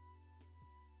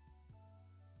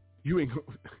 You ain't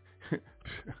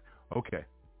okay.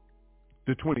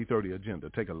 The 2030 agenda.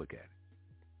 Take a look at it.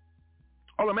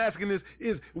 All I'm asking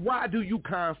is why do you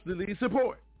constantly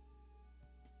support?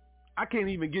 I can't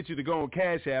even get you to go on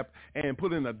Cash App and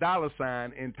put in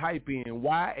 $sign and type in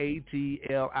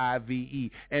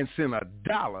YATLIVE and send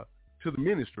 $1 to the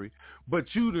ministry, but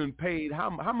you done paid, how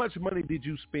much money did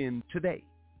you spend today?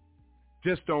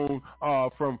 Just on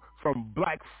from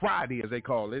Black Friday, as they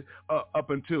call it, up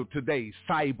until today,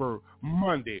 Cyber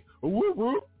Monday. Whoop,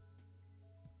 whoop.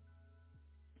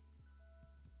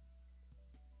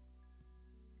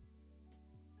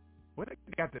 What they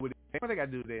got to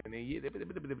do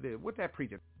there? What's that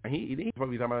preacher? He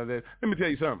probably talking about that. Let me tell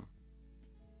you something.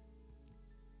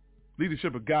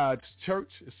 Leadership of God's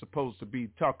church is supposed to be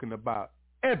talking about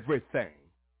everything.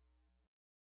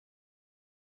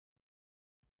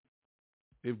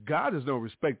 If God is no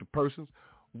respect of persons,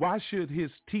 why should his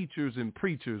teachers and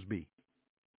preachers be?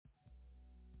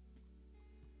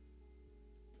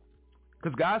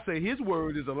 Because God said his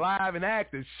word is alive and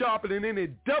active, sharper than any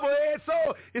double-edged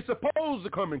sword. It's supposed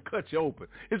to come and cut you open.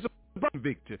 It's supposed to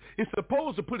convict you. It's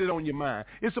supposed to put it on your mind.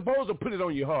 It's supposed to put it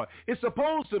on your heart. It's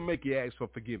supposed to make you ask for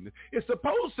forgiveness. It's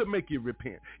supposed to make you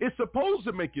repent. It's supposed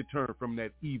to make you turn from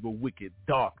that evil, wicked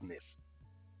darkness.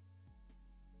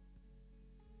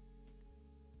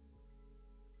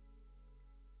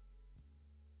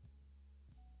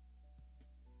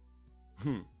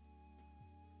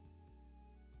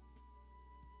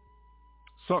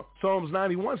 Psalms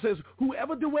 91 says,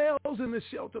 whoever dwells in the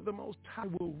shelter of the Most High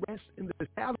will rest in the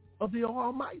shadow of the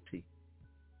Almighty.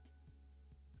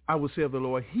 I will say of the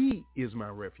Lord, he is my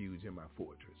refuge and my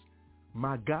fortress,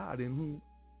 my God in whom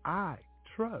I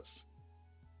trust.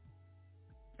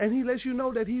 And he lets you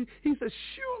know that he says,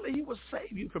 surely he will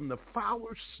save you from the foul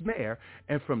snare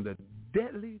and from the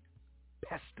deadly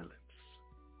pestilence,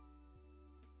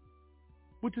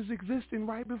 which is existing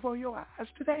right before your eyes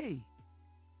today.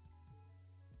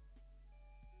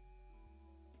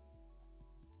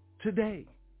 Today,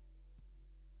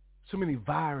 so many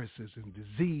viruses and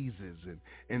diseases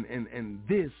and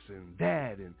this and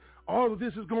that and all of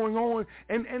this is going on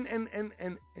and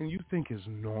you think it's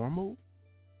normal?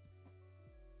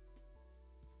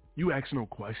 You ask no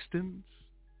questions?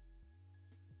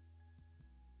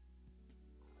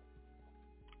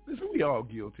 Listen, we all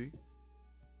guilty.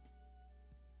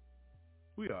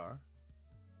 We are.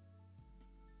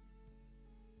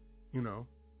 You know.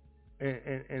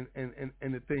 And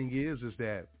the thing is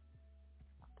that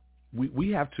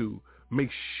we have to make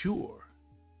sure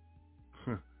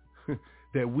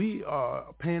that we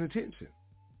are paying attention.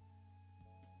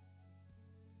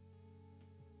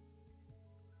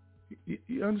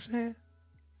 You understand?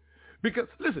 Because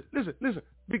listen.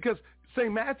 Because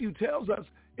St. Matthew tells us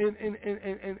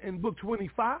in book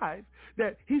 25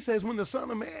 that he says when the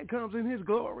Son of Man comes in his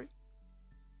glory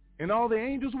and all the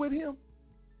angels with him,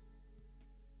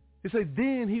 he said,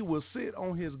 then he will sit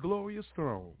on his glorious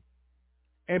throne.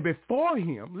 And before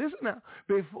him, listen now,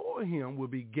 before him will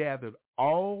be gathered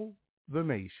all the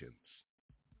nations.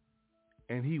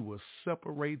 And he will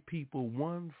separate people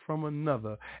one from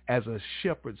another as a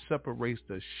shepherd separates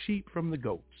the sheep from the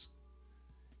goats.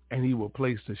 And he will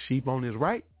place the sheep on his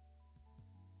right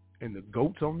and the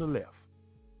goats on the left.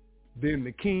 Then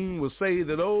the king will say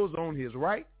to those on his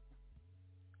right,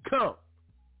 come,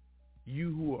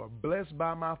 you who are blessed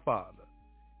by my Father,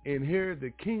 inherit the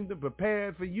kingdom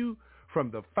prepared for you from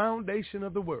the foundation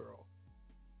of the world.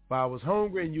 For I was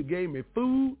hungry and you gave me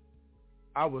food.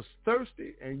 I was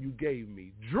thirsty and you gave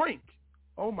me drink.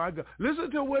 Oh my God.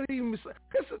 Listen to what he said.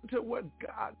 Listen to what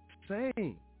God's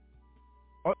saying.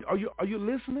 Are you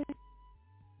listening?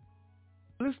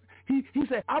 Listen. He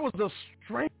said, I was a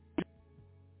stranger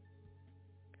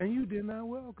and you did not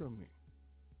welcome me.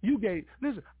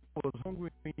 Listen, I was hungry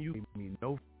and you gave me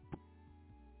no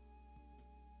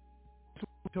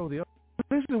food.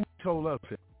 Listen to what he told us.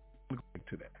 We'll go back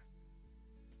to that.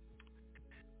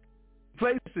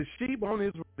 Place the sheep on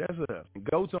his right, that's us, and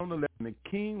goats on the left, and the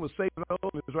king will say to those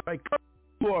on his right, come,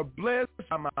 you are blessed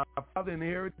by my Father,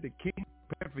 inherit the kingdom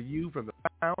prepared for you from the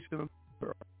foundation of the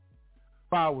world.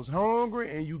 For I was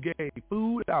hungry and you gave me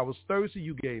food. I was thirsty,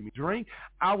 you gave me drink.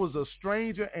 I was a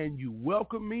stranger and you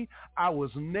welcomed me. I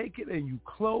was naked and you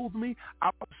clothed me. I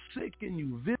was sick and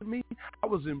you visited me. I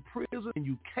was in prison and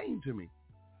you came to me.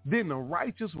 Then the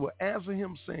righteous will answer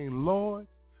him saying, Lord,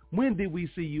 when did we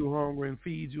see you hungry and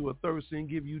feed you, or thirsty and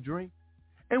give you drink?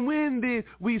 And when did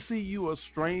we see you a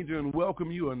stranger and welcome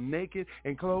you, or naked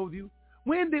and clothe you?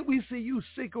 When did we see you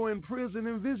sick or in prison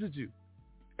and visit you?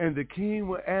 And the king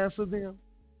will answer them,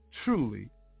 truly,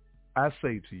 I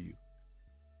say to you,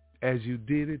 as you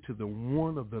did it to the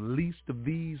one of the least of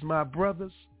these, my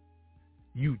brothers,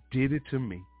 you did it to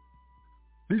me.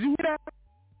 Did you hear that?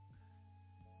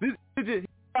 Did you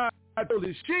hear I told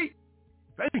his sheep?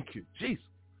 Thank you, Jesus.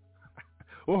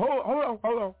 Well,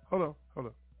 hold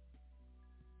on.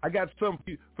 I got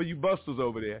something for you busters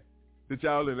over there that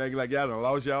y'all done act like y'all done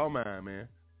lost y'all mind, man.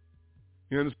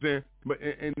 You understand? But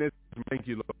and that's thank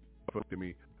you, Lord, for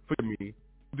me,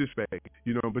 respect,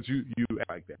 you know. But you act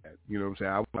like that, you know what I'm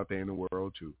saying? I was out there in the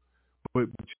world too. But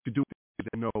what you do is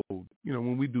know, you know,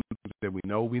 when we do things that we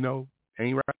know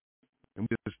ain't right, and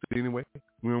we just do it anyway.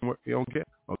 We don't care.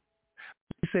 Okay.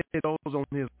 He said those on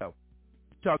his level.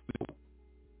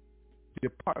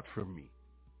 Depart from me,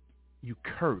 you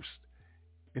cursed,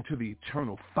 into the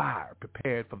eternal fire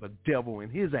prepared for the devil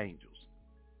and his angels.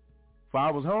 For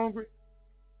I was hungry,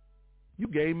 you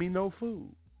gave me no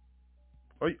food.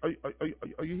 Are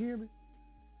you hearing me?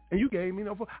 And you gave me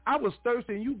no food. I was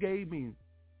thirsty and you gave me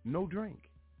no drink.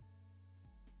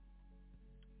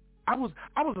 I was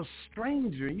a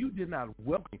stranger and you did not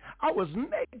welcome me. I was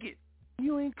naked and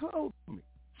you ain't clothed me.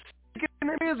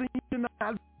 And you did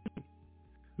not.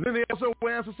 Then they also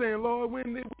answer saying, Lord,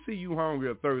 when did we see you hungry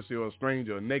or thirsty or a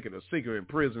stranger or naked or sick or in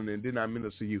prison and did not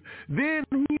minister to you? Then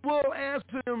he will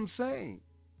answer them saying,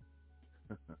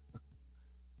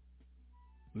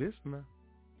 listen now,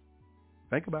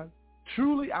 think about it.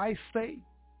 Truly I say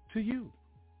to you,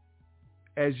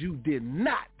 as you did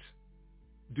not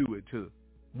do it to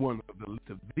one of the least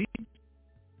of these,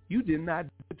 you did not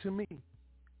do it to me.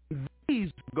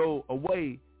 These go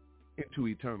away into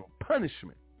eternal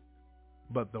punishment,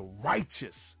 but the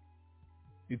righteous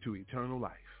into eternal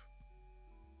life.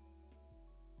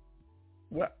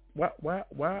 Why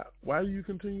do you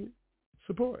continue to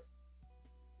support?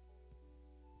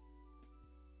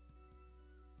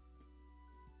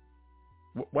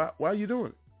 Why are you doing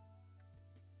it?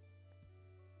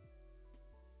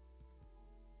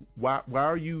 Why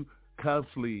are you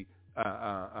constantly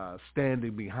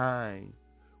standing behind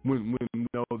when we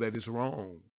know that it's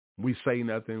wrong? We say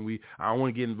nothing. I don't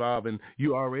want to get involved, and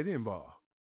you already involved.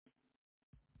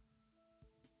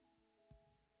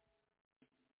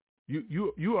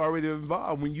 You already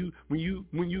involved when you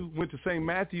went to St.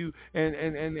 Matthew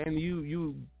and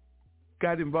you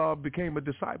got involved, became a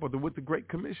disciple with the Great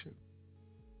Commission,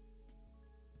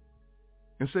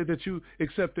 and said that you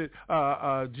accepted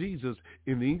Jesus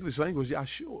in the English language,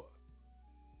 Yahshua,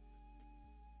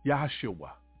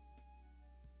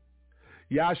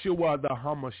 the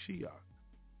HaMashiach.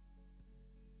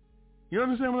 You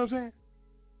understand what I'm saying?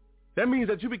 That means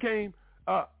that you became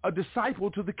a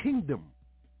disciple to the kingdom.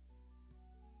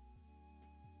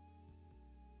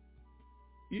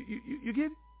 You get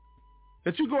it?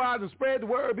 That you go out and spread the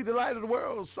word, be the light of the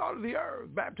world, salt of the earth,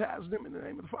 baptize them in the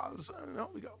name of the Father, the Son, and the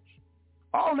Holy Ghost.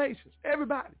 All nations,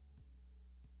 everybody.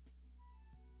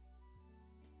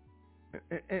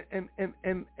 And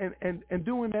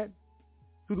doing that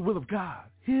through the will of God,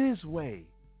 His way.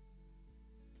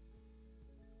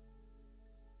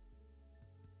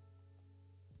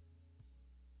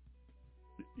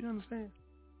 You understand?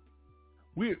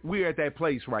 We're at that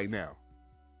place right now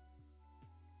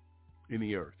in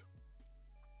the earth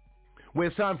where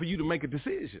it's time for you to make a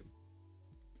decision.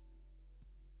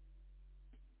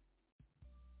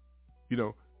 You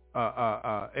know,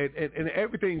 and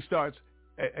everything starts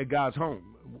at God's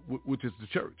home, which is the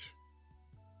church.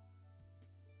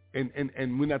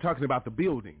 And we're not talking about the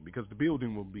building, because the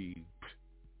building will be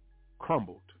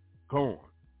crumbled, gone.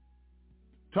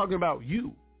 Talking about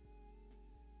you.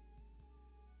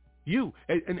 You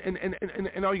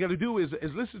and all you got to do is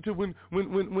listen to when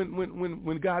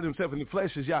God Himself in the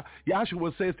flesh is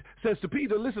Yahshua says to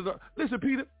Peter, listen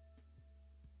Peter,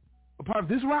 upon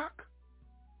this rock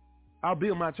I'll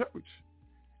build my church,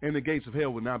 and the gates of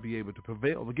hell will not be able to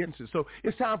prevail against it. So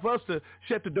it's time for us to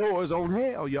shut the doors on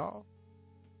hell, y'all,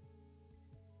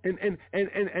 and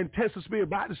test the spirit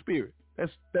by the Spirit.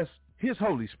 That's His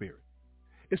Holy Spirit.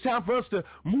 It's time for us to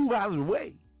move out of the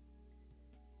way.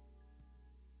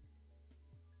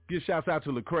 Give shouts out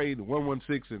to Lecrae, the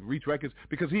 116 and Reach Records,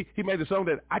 because he made a song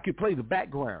that I could play the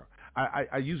background.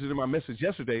 I used it in my message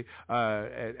yesterday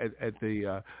at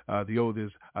the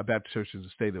oldest Baptist church in the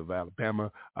state of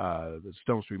Alabama, the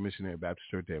Stone Street Missionary Baptist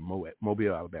Church there in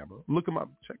Mobile, Alabama. Look them up,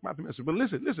 check out the message. But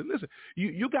listen.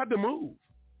 You got to move.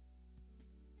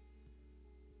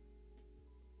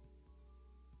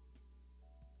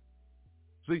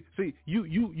 See,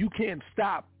 you can't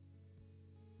stop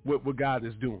what God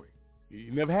is doing.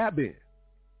 You never have been.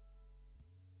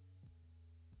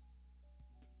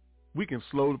 We can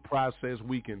slow the process.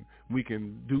 We can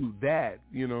do that,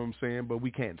 you know what I'm saying? But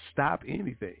we can't stop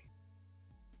anything.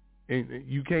 And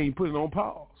you can't put it on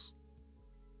pause.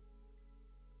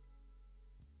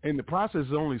 And the process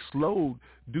is only slowed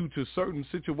due to certain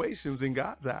situations in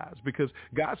God's eyes, because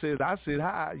God says, I sit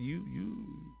high, you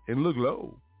and look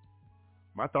low.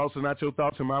 My thoughts are not your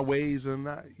thoughts, and my ways are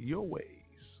not your ways.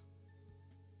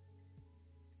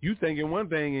 You thinking one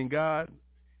thing and God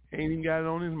ain't even got it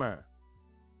on his mind.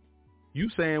 You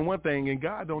saying one thing and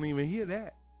God don't even hear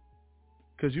that,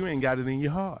 because you ain't got it in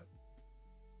your heart.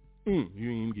 You ain't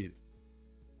even get it.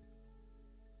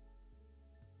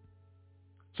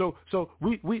 So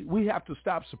we have to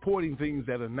stop supporting things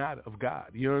that are not of God.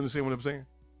 You understand what I'm saying?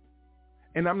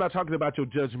 And I'm not talking about your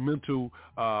judgmental,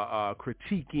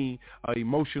 critiquing,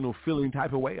 emotional feeling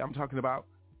type of way. I'm talking about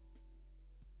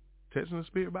testing the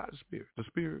spirit by the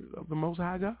spirit of the Most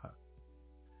High God.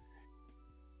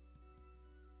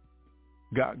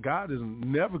 God is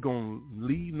never going to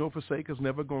leave nor forsake us,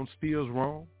 never going to steer us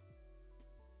wrong.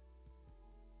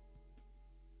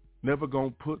 Never going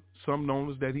to put something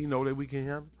on us that he know that we can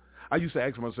handle. I used to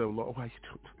ask myself, Lord, why you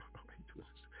doing this?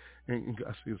 And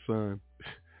God said, son,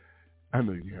 I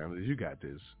know you can handle this. You got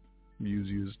this.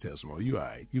 Use as testimony. You all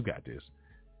right. You got this.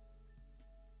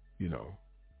 You know.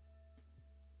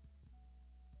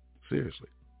 Seriously.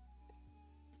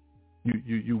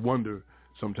 You wonder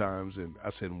sometimes, and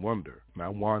I said wonder,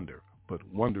 not wander, but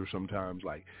wonder sometimes,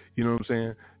 like, you know what I'm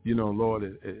saying? You know, Lord,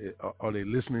 are they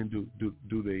listening?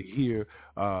 Do they hear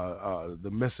the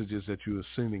messages that you are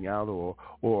sending out, or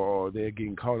are they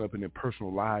getting caught up in their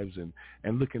personal lives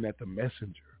and looking at the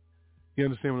messenger? You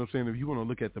understand what I'm saying? If you want to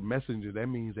look at the messenger, that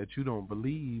means that you don't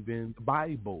believe in the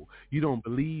Bible. You don't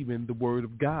believe in the Word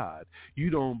of God. You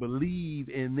don't believe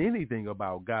in anything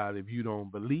about God if you don't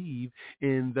believe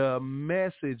in the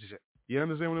message. You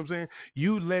understand what I'm saying?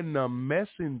 You letting the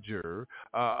messenger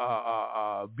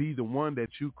be the one that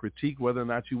you critique whether or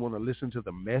not you want to listen to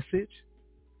the message.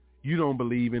 You don't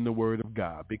believe in the Word of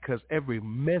God, because every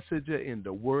messenger in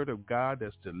the Word of God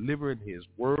that's delivering his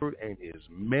word and his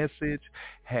message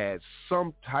has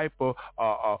some type of,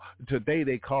 today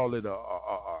they call it a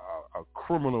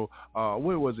criminal,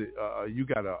 what was it? You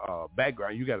got a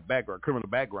background. You got a background, criminal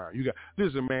background.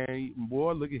 Listen, man,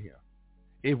 boy, look at him.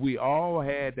 If we all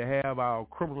had to have our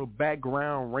criminal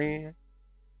background ran,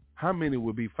 how many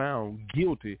would be found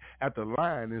guilty at the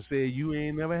line and say you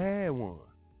ain't never had one?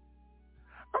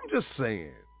 I'm just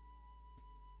saying.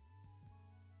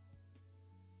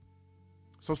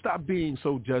 So stop being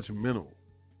so judgmental.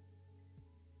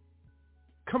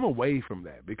 Come away from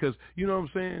that, because you know what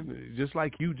I'm saying? Just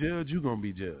like you judge, you're going to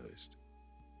be judged.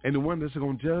 And the one that's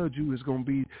going to judge you is going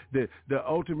to be the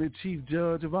ultimate chief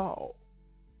judge of all.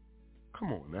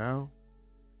 Come on now.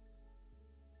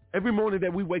 Every morning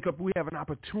that we wake up, we have an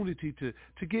opportunity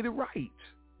to get it right.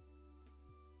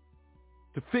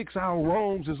 To fix our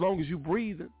wrongs as long as you're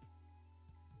breathing.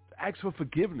 To ask for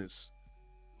forgiveness.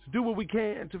 To do what we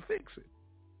can to fix it.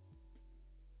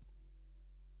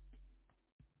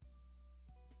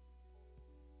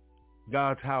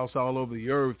 God's house all over the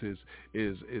earth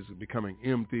is becoming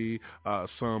empty.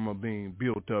 Some are being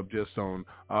built up just on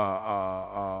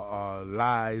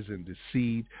lies and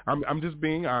deceit. I'm just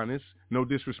being honest. No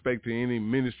disrespect to any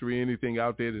ministry, anything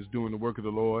out there that's doing the work of the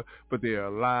Lord, but there are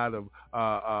a lot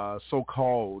of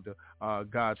so-called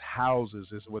God's houses,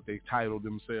 is what they title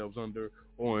themselves under,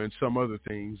 or in some other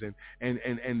things,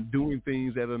 and doing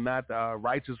things that are not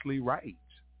righteously right.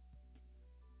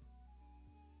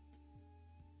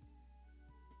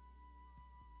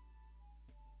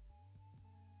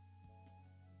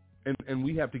 And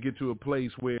we have to get to a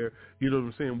place where, you know what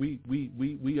I'm saying,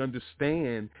 we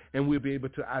understand, and we'll be able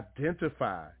to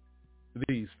identify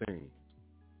these things.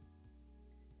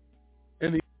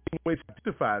 And the way to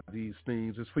identify these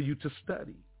things is for you to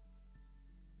study.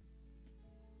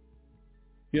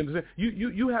 You understand?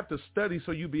 You have to study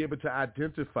so you'll be able to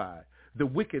identify the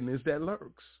wickedness that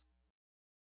lurks.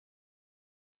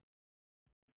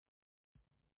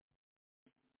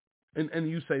 And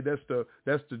you say that's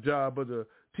the job of the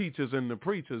teachers and the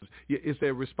preachers. It's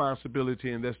their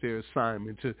responsibility, and that's their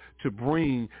assignment to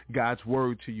bring God's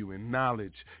word to you in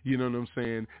knowledge, you know what I'm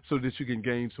saying, so that you can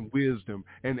gain some wisdom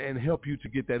and help you to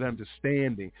get that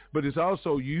understanding. But it's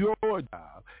also your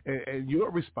job and your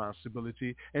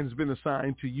responsibility, and it's been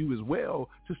assigned to you as well,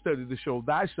 to study to show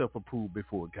thyself approved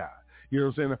before God. You know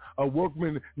what I'm saying? A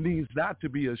workman needs not to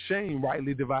be ashamed,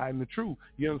 rightly dividing the truth.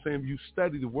 You know what I'm saying? If you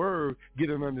study the word, get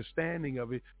an understanding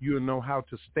of it, you'll know how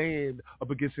to stand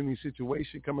up against any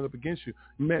situation coming up against you.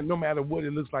 Man, no matter what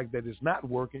it looks like that it's not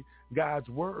working, God's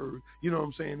word, you know what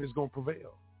I'm saying, is going to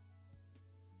prevail.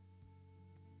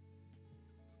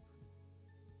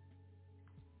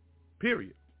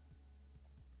 period.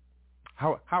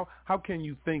 How can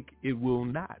you think it will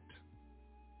not?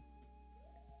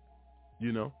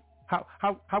 You know,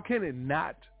 how can it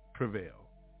not prevail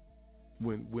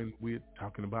when we're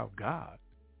talking about God,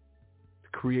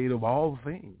 the creator of all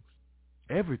things,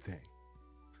 everything?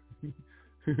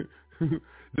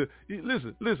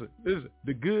 Listen.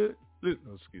 The good,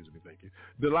 excuse me, thank you.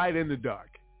 The light and the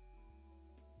dark.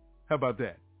 How about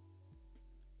that?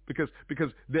 Because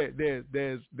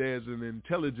there's an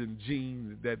intelligent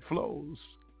gene that flows.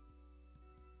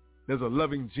 There's a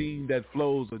loving gene that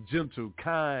flows, a gentle,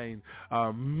 kind,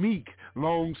 meek,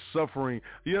 long-suffering.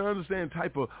 You understand?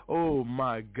 Type of, oh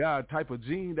my God, type of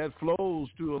gene that flows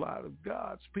through a lot of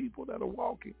God's people that are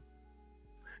walking.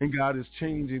 And God is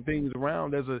changing things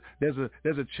around. There's a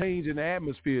change in the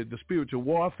atmosphere. The spiritual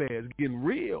warfare is getting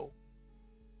real.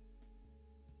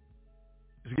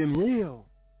 It's getting real.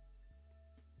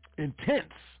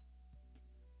 Intense.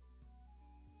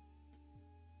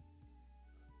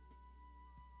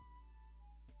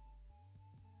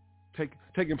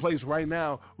 Taking place right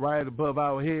now, right above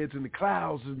our heads in the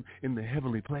clouds and in the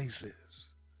heavenly places.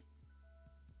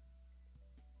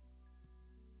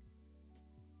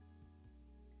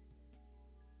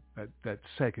 That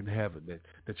second heaven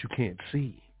that you can't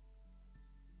see.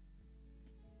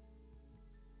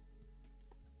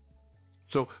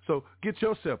 So get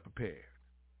yourself prepared.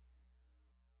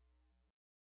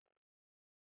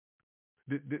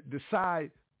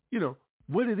 Decide,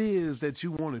 what it is that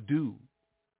you want to do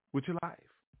with your life.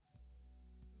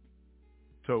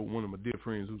 Told one of my dear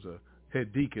friends who's a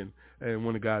head deacon in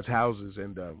one of God's houses,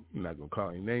 and I'm not going to call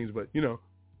any names, but, I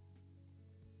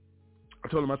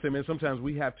told him, I said, man, sometimes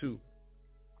we have to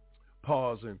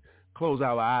pause and close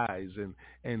our eyes and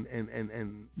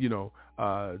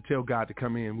tell God to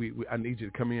come in. I need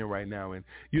you to come in right now. And,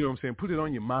 you know what I'm saying, put it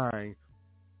on your mind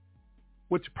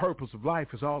what your purpose of life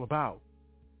is all about.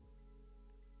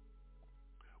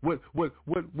 What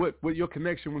your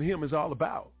connection with him is all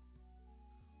about.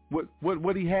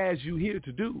 What he has you here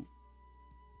to do.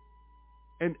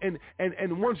 And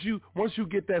once you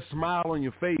get that smile on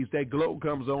your face, that glow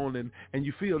comes on, and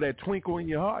you feel that twinkle in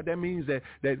your heart, that means that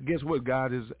guess what?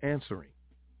 God is answering.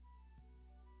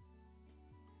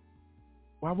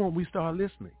 Why won't we start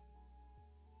listening?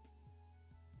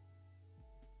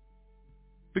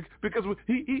 Because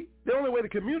he the only way to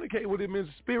communicate with him is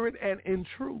spirit and in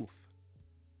truth.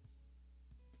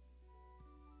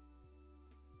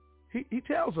 He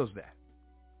tells us that.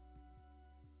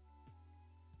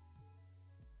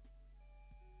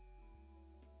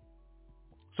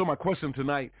 So my question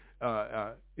tonight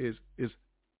is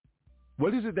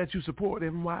what is it that you support,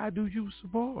 and why do you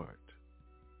support?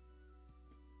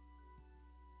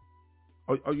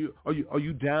 Are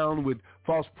you down with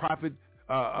false prophet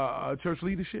church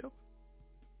leadership?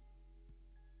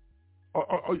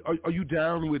 Are you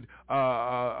down with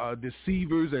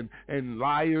deceivers and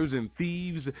liars and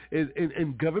thieves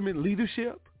in government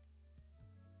leadership?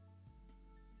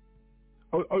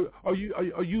 Are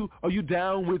you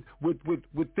down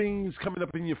with things coming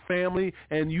up in your family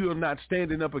and you are not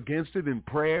standing up against it in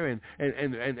prayer and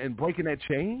breaking that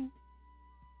chain?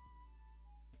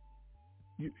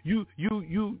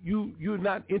 You're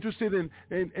not interested in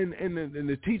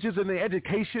the teachers and the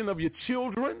education of your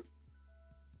children?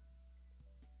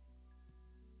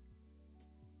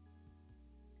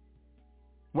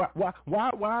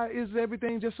 Why is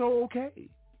everything just so okay?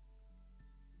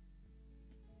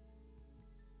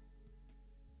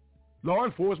 Law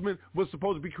enforcement was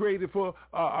supposed to be created for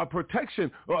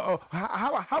protection.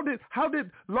 How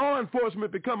did law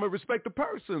enforcement become a respect of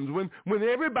persons when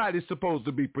everybody's supposed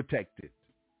to be protected?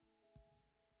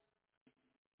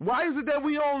 Why is it that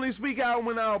we only speak out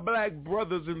when our black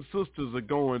brothers and sisters are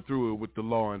going through it with the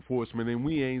law enforcement, and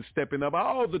we ain't stepping up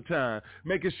all the time,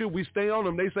 making sure we stay on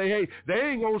them? They say, hey, they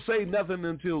ain't going to say nothing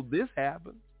until this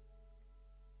happens.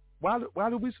 Why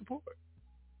do we support?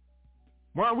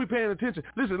 Why aren't we paying attention?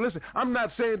 Listen, I'm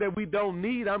not saying that we don't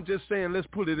need, I'm just saying let's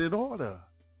put it in order.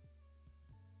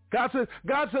 God says,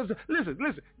 listen,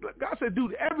 God said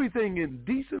do everything in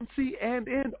decency and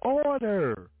in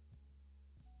order.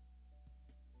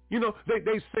 You know,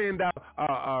 they send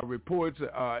out reports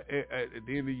at the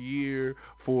end of the year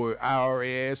for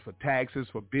IRS, for taxes,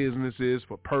 for businesses,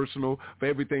 for personal, for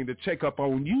everything to check up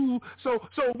on you. So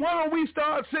why don't we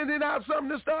start sending out something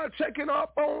to start checking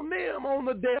up on them on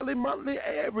a daily, monthly,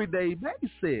 everyday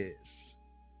basis?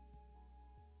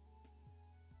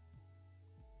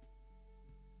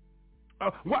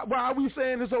 Why are we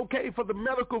saying it's okay for the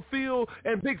medical field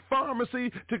and big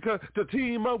pharmacy to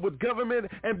team up with government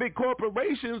and big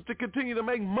corporations to continue to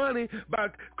make money by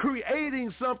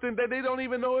creating something that they don't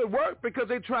even know it worked because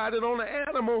they tried it on an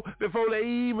animal before they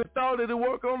even thought it would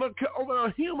work on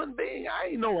a human being? I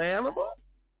ain't no animal.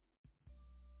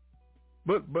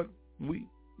 But we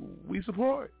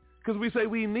support because we say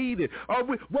we need it.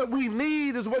 What we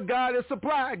need is what God has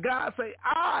supplied. God say,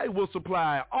 I will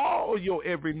supply all your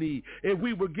every need. If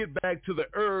we will get back to the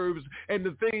herbs and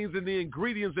the things and the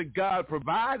ingredients that God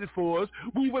provided for us,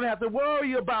 we wouldn't have to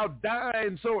worry about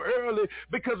dying so early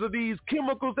because of these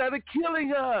chemicals that are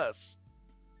killing us.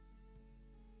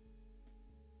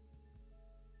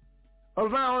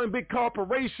 Allowing big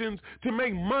corporations to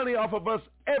make money off of us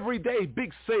every day.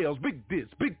 Big sales, big this,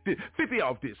 50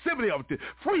 off this, 70 off this,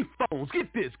 free phones, get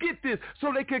this,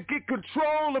 so they can get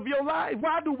control of your life.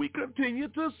 Why do we continue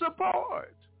to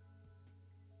support?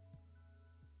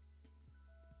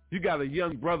 You got a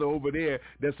young brother over there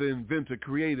that's an inventor,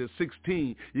 creator,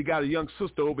 16. You got a young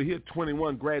sister over here,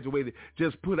 21, graduated,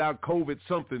 just put out COVID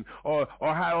something or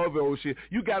however old shit.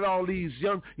 You got all these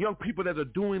young people that are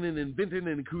doing and inventing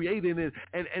and creating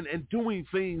and doing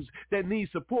things that need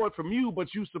support from you, but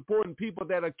you supporting people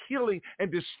that are killing and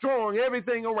destroying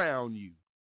everything around you.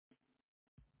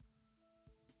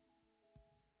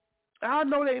 I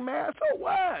know they mad, so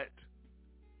what?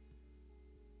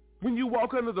 When you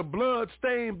walk under the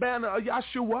blood-stained banner of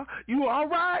Yahshua, you all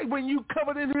right. When you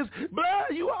covered in his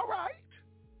blood, you all right.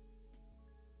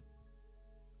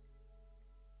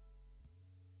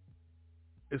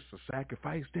 It's a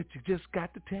sacrifice that you just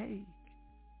got to take.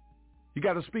 You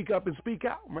got to speak up and speak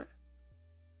out, man.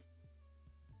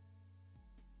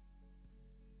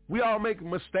 We all make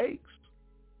mistakes.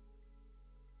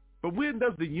 But when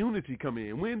does the unity come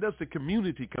in? When does the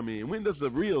community come in? When does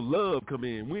the real love come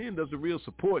in? When does the real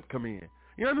support come in?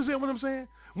 You understand what I'm saying?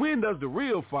 When does the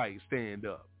real fight stand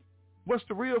up? What's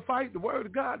the real fight? The word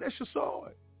of God. That's your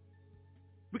sword.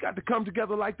 We got to come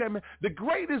together like that, man. The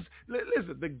greatest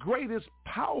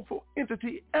powerful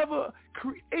entity ever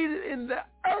created in the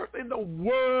earth, in the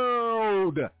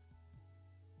world,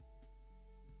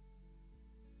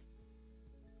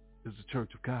 is the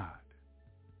Church of God.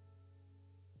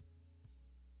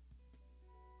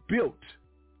 Built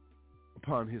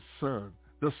upon his son,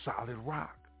 the solid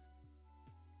rock.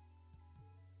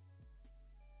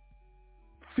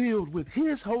 Filled with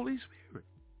his Holy Spirit.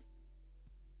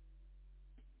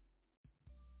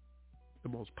 The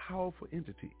most powerful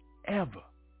entity ever.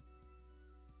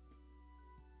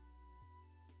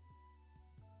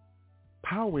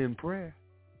 Power in prayer.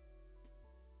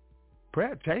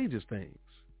 Prayer changes things.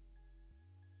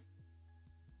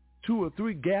 2 or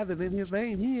 3 gathered in his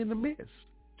name, he in the midst.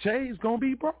 Chains gonna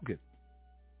be broken.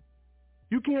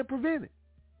 You can't prevent it.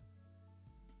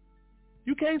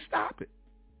 You can't stop it.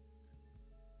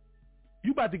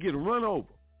 You about to get run over,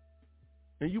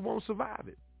 and you won't survive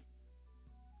it.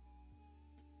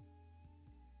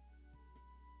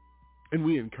 And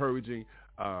we're encouraging,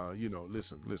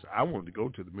 listen, I wanted to go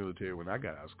to the military when I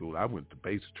got out of school. I went to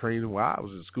basic training while I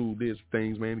was in school, did some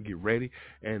things, man, to get ready,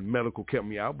 and medical kept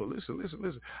me out. But listen.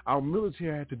 Our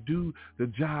military had to do the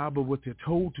job of what they're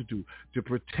told to do, to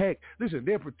protect. Listen,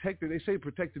 they're protecting, they say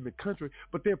protecting the country,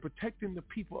 but they're protecting the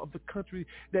people of the country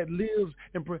that lives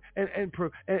and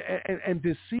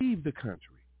deceive the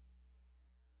country.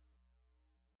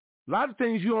 A lot of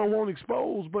things you don't want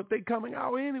exposed, but they coming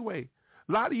out anyway.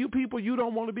 A lot of you people, you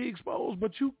don't want to be exposed,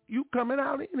 but you coming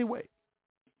out anyway.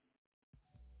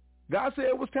 God said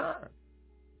it was time.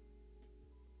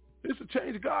 It's a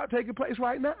change of God taking place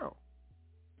right now.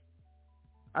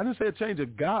 I didn't say a change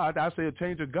of God. I said a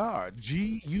change of guard.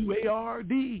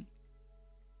 G-U-A-R-D.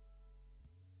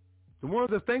 The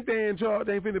ones that think they're in charge,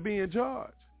 they ain't finna be in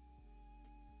charge.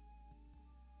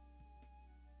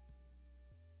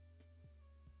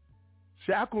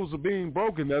 Shackles are being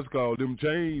broken. That's called them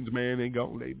chains, man.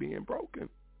 They being broken.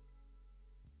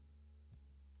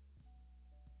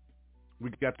 We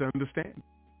got to understand.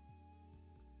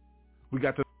 We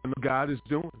got to know what God is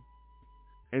doing.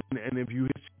 And if you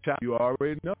hit your child, you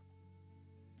already know.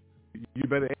 You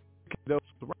better educate those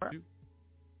around you.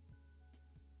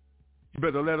 You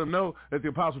better let them know that the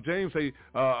Apostle James say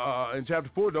in chapter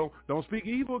 4, don't speak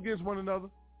evil against one another.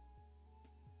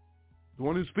 The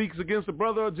one who speaks against a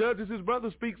brother or judges his brother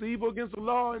speaks evil against the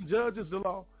law and judges the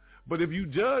law. But if you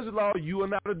judge the law, you are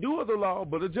not a doer of the law,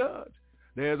 but a judge.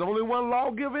 There's only one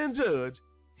lawgiver and judge,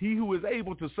 he who is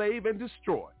able to save and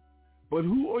destroy. But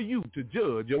who are you to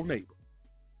judge your neighbor?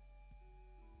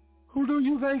 Who do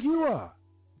you think you are?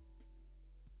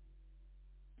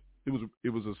 It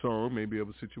was a song maybe of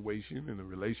a situation in a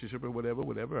relationship or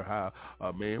whatever, how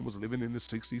a man was living in the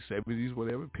 60s, 70s,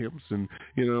 whatever, pimps and,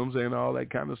 you know what I'm saying, all that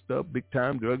kind of stuff, big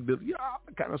time drug dealers, all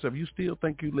that kind of stuff. You still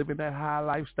think you living that high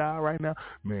lifestyle right now?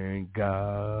 Man,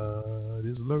 God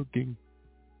is lurking.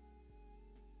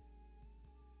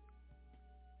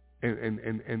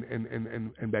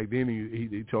 And back then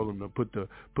he told him to put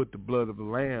the blood of the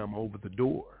lamb over the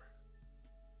doorpost.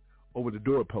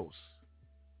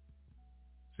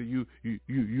 So you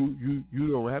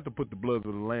don't have to put the blood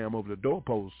of the lamb over the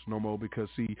doorpost no more, because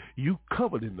see, you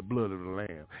covered in the blood of the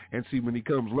lamb. And see, when he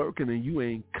comes lurking and you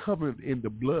ain't covered in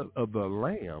the blood of the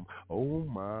lamb, oh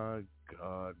my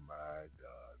God.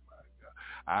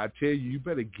 I tell you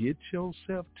better get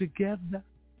yourself together.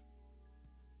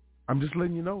 I'm just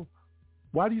letting you know.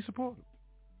 Why do you support him?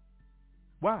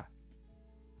 Why?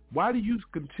 Why do you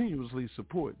continuously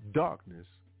support darkness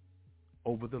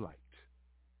over the light?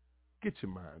 Get your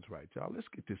minds right, y'all. Let's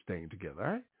get this thing together,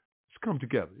 all right? Let's come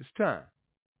together. It's time.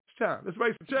 Let's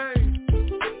make some change.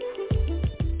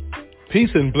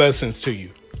 Peace and blessings to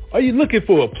you. Are you looking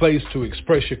for a place to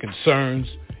express your concerns,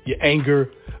 your anger,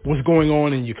 what's going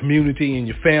on in your community and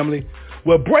your family?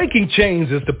 Well, Breaking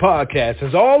Chains is the podcast.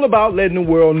 It's all about letting the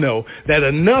world know that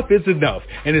enough is enough,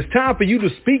 and it's time for you to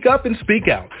speak up and speak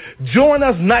out. Join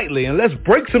us nightly, and let's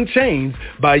break some chains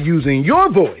by using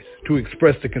your voice to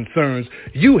express the concerns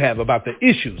you have about the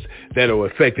issues that are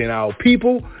affecting our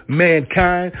people,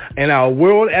 mankind, and our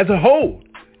world as a whole.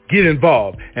 Get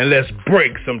involved, and let's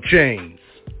break some chains.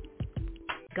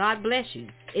 God bless you.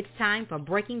 It's time for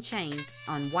Breaking Chains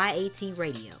on YAT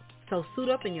Radio. So suit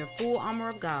up in your full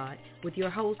armor of God with your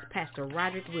host, Pastor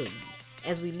Roderick Williams,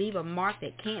 as we leave a mark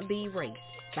that can't be erased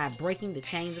by breaking the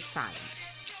chains of silence.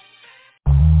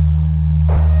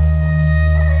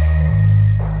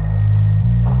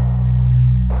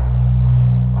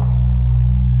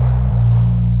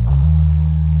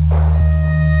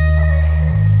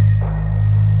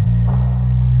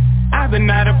 I've been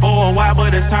at it for a while,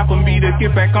 but it's time for me to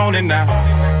get back on it now.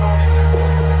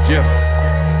 Yeah.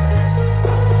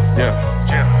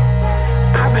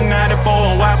 I've been at it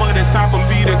for a while, but it's time for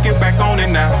me to get back on it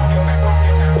now.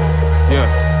 Yeah.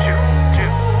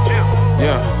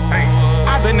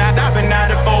 I've been at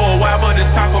it for a while, but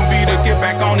it's time for me to get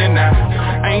back on it now.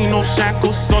 Ain't no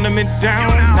shackles holding me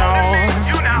down, no.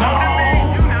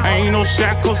 Ain't no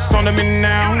shackles holding me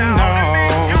now, no.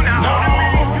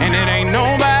 And it ain't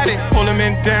nobody holding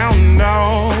me down,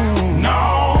 no.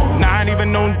 Not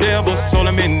even no devil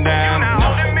holding me down, no.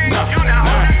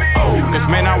 Cause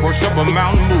man, I worship a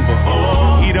mountain mover.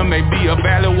 He done may be a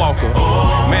valley walker.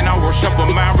 Man, I worship a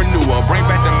mind renewer. Bring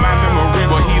back to my memory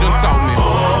what he done taught me.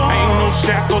 Ain't no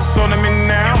shackles on me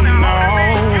now, no.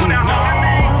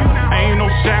 Ain't no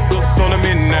shackles on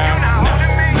me now.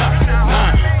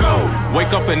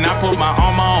 Wake up and I put my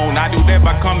armor on. I do that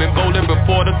by coming boldly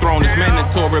before the throne. It's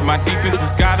mandatory, my defense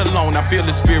is God alone. I feel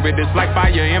the spirit, it's like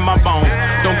fire in my bones.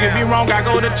 Don't get me wrong, I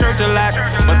go to church a lot,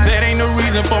 but that ain't the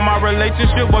reason for my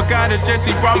relationship with God. It's just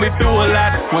he brought me through a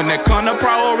lot. When that kind of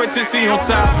priority see on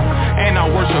top, and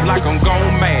I worship like I'm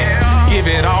gone mad. Give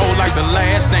it all like the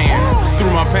last stand.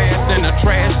 Threw my past in the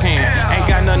trash can.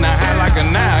 Ain't got nothing to hide like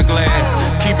an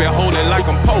eyeglass. Keep it holy like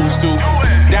I'm supposed to.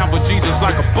 Down for Jesus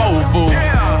like a fool.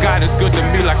 God is good to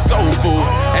me like soul food.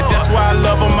 And that's why I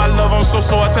love him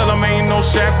so I tell him ain't no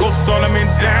shackles holding me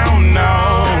down, no.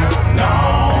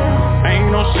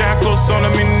 Ain't no shackles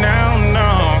holding me now,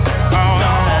 no.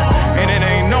 And it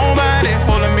ain't nobody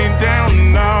holding me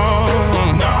down,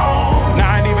 no.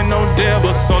 Not even no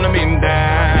devil holding me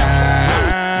down.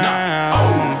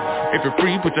 If you're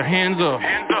free, put your hands up.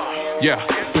 Yeah,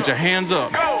 put your hands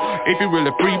up. If you're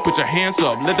really free, put your hands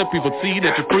up. Let the people see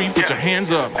that you're free, put your hands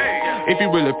up. If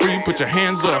you're really free, put your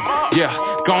hands up. Yeah,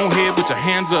 go ahead, put your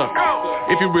hands up.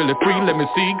 If you're really free, let me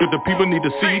see, cause the people need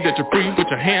to see that you're free, put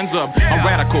your hands up. I'm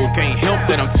radical, can't help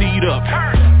that I'm teed up.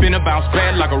 Finna bounce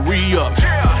bad like a re-up.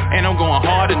 And I'm going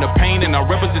hard in the pain, and I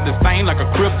represent this thing like a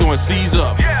crip doing C's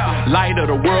up. Light of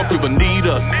the world, people need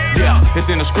us. Yeah, it's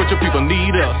in the scripture, people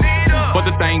need us. But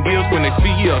the thing is, when they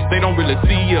see us, they don't really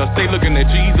see us, they looking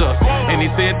at Jesus. And he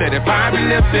said that if I be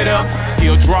lifted up,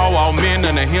 he'll draw all men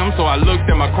unto him. So I looked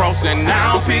at my cross and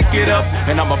now I'll pick it up,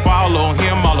 and I'ma follow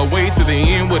him all the way to the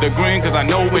end with a grin, cause I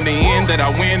know in the end that I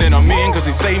win and I'm in, cause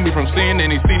he saved me from sin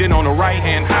and he's seated on the right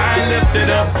hand. I lifted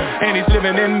up and he's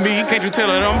living in me, can't you tell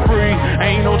that I'm free?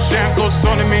 Ain't no shackles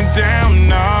holding me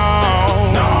down,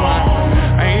 no.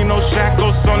 Ain't no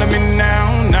shackles holding me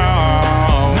now, no.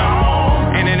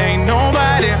 And it ain't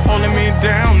nobody holding me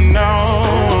down,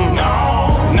 no.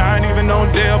 Not even no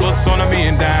devil holding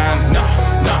me down, no.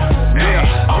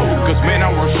 Yeah, cause man,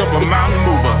 I worship a mountain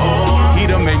mover.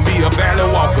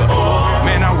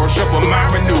 for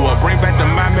my renewal. Bring back to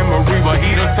my memory what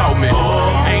he done taught me.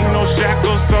 Ain't no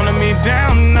shackles holding me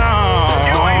down, no.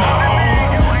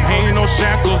 Ain't no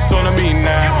shackles holding me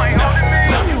now.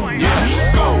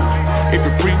 Yeah, go. If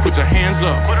you're free, put your hands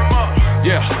up.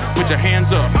 Yeah, put your hands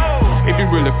up. If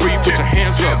you're really free, put your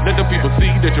hands up. Let the people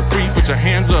see that you're free, put your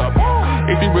hands up.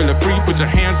 If you're really free, put your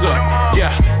hands up.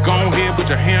 Yeah, go ahead, put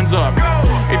your hands up.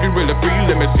 If you're really free,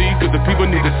 let me see, cause the people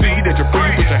need to see that you're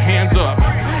free, put your hands up.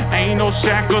 Ain't no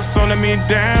shackles holding me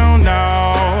down,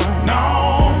 no.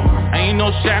 Ain't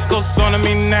no shackles holding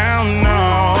me now,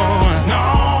 no.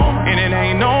 And it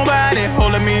ain't nobody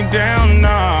holding me down,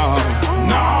 no.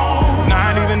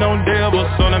 Not even no devil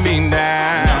holding me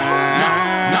down.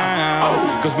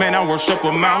 Cause man, I worship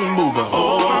a mountain mover.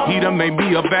 He done made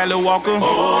me a valley walker.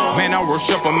 Man, I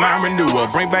worship a mountain renewer.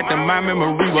 Bring back to my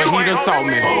memory what he done taught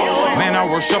me. Man, I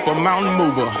worship a mountain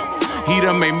mover. He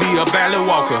done made me a valley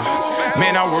walker.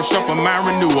 Man, I worship a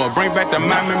mountain renewer. Bring back to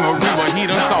my memory what he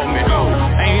done taught me.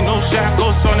 Ain't no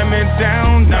shackles holding me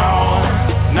down, no.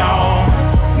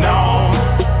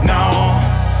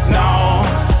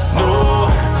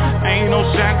 Ain't no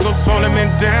shackles holding me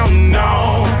down,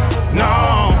 no.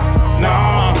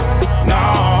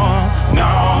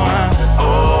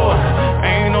 Oh,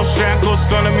 ain't no shackles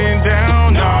holding me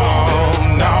down, no.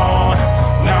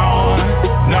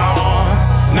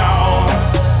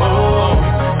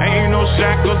 Oh, ain't no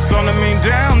shackles holding me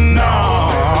down, no.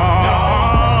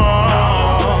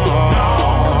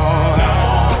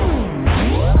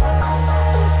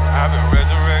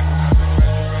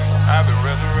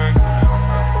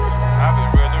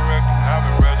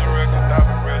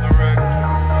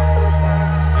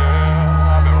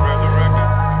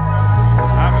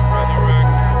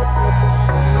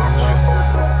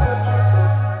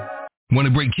 Want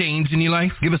to break chains in your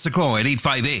life? Give us a call at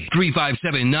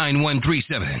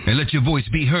 858-357-9137 and let your voice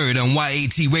be heard on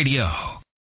YAT Radio.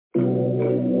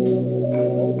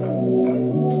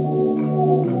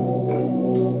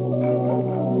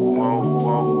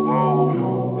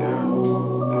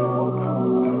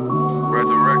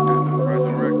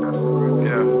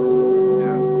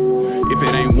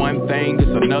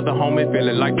 Another homie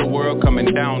feeling like the world coming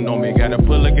down on me. Gotta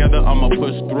pull together, I'ma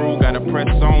push through. Gotta press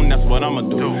on, that's what I'ma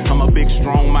do. I'm a big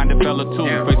strong-minded fella too.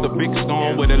 Face a big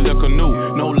storm with a little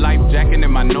canoe. No life jacket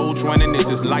and my nose running. It's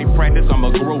just life practice,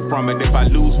 I'ma grow from it. If I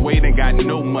lose weight and got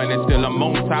no money, still I'm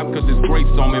on top cause it's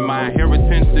grace on me. My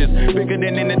inheritance is bigger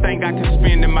than anything I can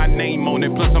spend in my name on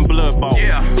it. Plus I'm blood bought,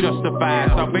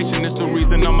 justified. Salvation is the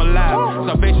reason I'm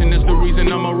alive. Salvation is the reason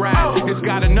I'm a ride. It's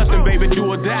got a nothing, baby, do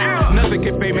or die. Nothing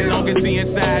can pay me long as the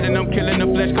inside. And I'm killing the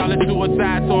flesh, call it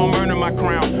suicide. So I'm earning my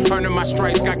crown, earning my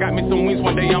stripes. God got me some wings,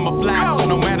 one day I'ma fly. So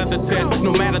no matter the test,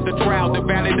 no matter the trial, the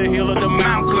valley, the hill, or the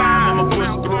mountain climb, I'ma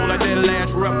push through like that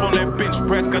last rep on that bench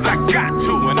press. Cause I got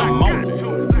to, and I'm on it.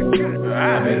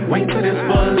 I've been waiting for this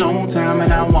for a long time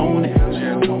and I want it.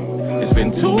 It's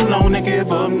been too long to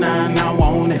give up now and I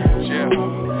want it.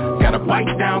 Gotta bite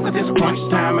down cause it's crunch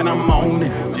time and I'm on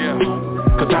it.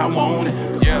 Cause I want it.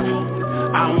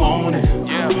 I want it.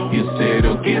 You said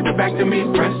it'll give it back to me,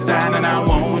 press down and I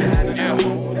want it.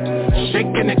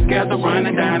 Shaking it together,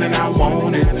 running down and I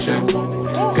want it.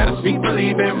 Gotta speak,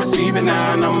 believe and receive it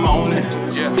now and I'm on it.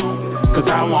 Cause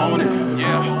I want it.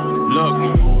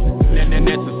 Look.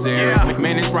 Necessary.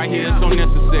 Man, it's right here, it's so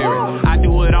necessary. I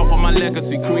do it all for my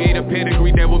legacy. Create a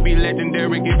pedigree that will be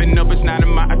legendary. Giving up, it's not in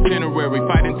my itinerary.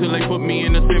 Fight until they put me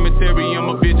in the cemetery. I'm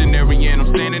a visionary and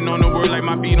I'm standing on the word like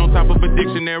my feet on top of a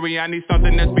dictionary. I need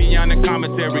something that's beyond the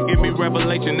commentary. Give me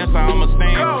revelation, that's how I'ma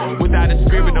stand. Without a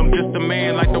spirit, I'm just a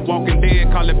man like the Walking Dead.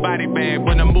 Call it body bag,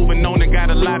 but I'm moving on and got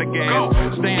a lot of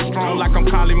gas. Staying strong like I'm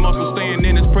Kali Muscle. Staying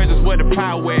in his presence where the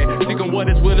power at. Seeking what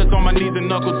his will is on my knees and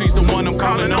knuckles. He's the one I'm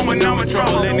calling on when I'm in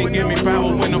trouble. And he give me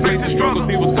power when I'm facing struggles.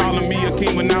 He was calling me a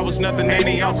king when I was nothing. And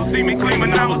he also see me clean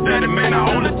when I was dead. And man, I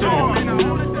hold it to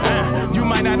him. You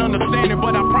might not understand it,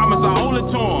 but I promise I hold it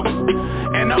to him.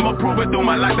 And I'ma prove it through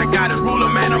my life that God is ruler,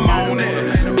 man, I'm on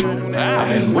it. I've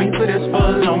been waiting for this for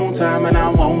a long time and I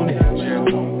want it.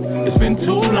 It's been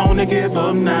too long to give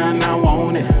up now and I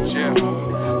want it.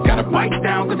 Gotta bite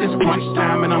down cause it's crunch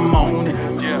time and I'm on it.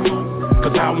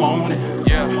 Cause I want it.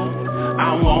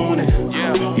 I want it.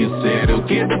 You said it'll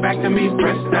give it back to me,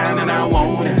 press down and I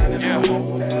want it.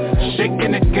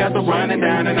 Shaking it together, running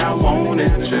down and I want it.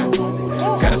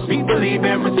 Gotta speak, believe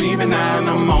and receive it now and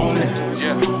I'm on it.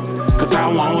 Cause I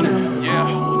want it.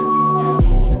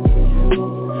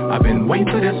 I've been waiting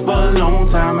for this for a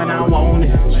long time and I want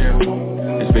it.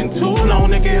 It's been too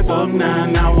long to give up now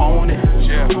and I want it.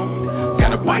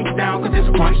 Gotta bite down cause it's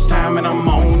crunch time and I'm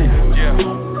on it.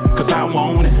 Cause I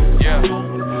want it.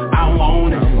 I I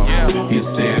want it. You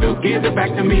said he'll give it back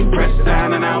to me, pressed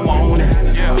down and I want it.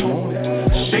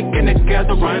 Shaking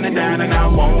together, running down and I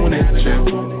want it.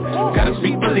 Gotta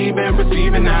speak, believe and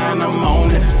receive it now and I'm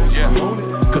on it.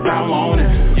 Cause I want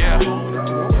it.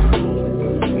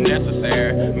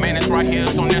 Necessary, man, it's right here,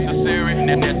 so necessary.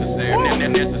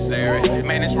 Necessary,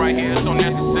 man, it's right here, so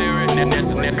necessary.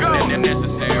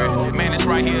 Necessary, man, it's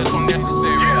right here, so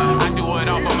necessary. I do it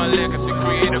all for my legacy,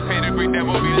 create a pedigree that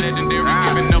will be legendary.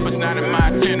 Giving up is not in my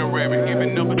itinerary.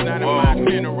 Giving up is not in my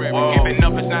itinerary. Giving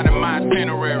up is not in my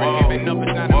itinerary. Giving up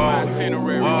is not in my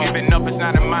itinerary. Giving up is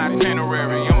not in my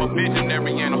itinerary. I'm a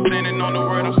visionary and I'm standing on the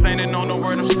word. I'm standing on the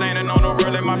word. I'm standing on the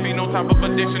word. There might be no type of a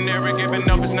dictionary. Giving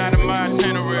up is not in my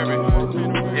itinerary.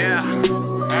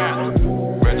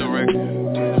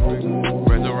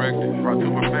 Resurrected, brought to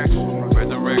perfection.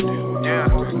 Resurrected,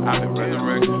 I've been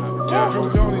resurrected.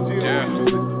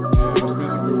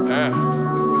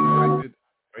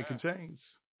 Breaking Chains.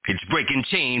 It's Breaking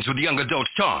Chains with Young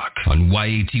Adults Talk on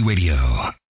YAT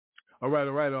Radio. All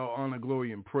right. All honor,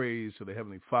 glory, and praise to the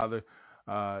Heavenly Father,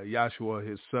 Yahshua,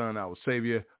 His Son, our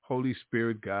Savior, Holy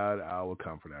Spirit, God, our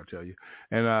Comforter, I tell you.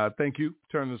 And thank you.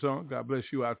 Turn this on. God bless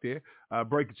you out there.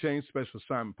 Breaking Chains, Special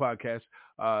Assignment Podcast.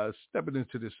 Stepping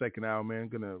into this second hour, man.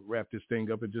 Going to wrap this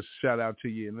thing up and just shout out to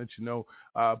you and let you know.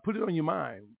 Put it on your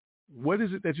mind. What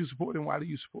is it that you support and why do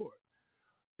you support?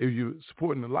 If you're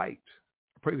supporting the light,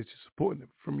 I pray that you're supporting it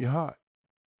from your heart.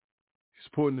 If you're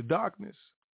supporting the darkness,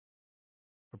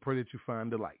 I pray that you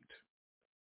find the light.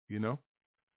 You know,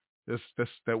 that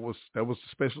was the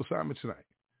special assignment tonight,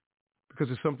 because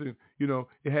it's something, you know,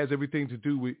 it has everything to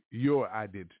do with your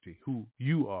identity, who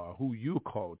you are, who you're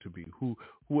called to be,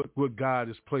 what God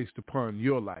has placed upon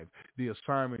your life, the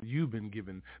assignment you've been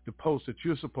given, the post that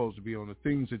you're supposed to be on, the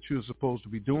things that you're supposed to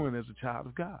be doing as a child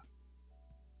of God.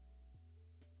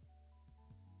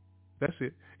 That's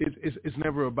it. It's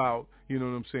never about, you know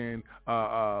what I'm saying,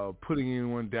 putting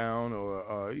anyone down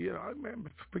or you know, man,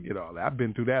 forget all that. I've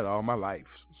been through that all my life,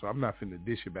 so I'm not finna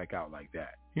dish it back out like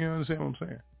that. You understand what I'm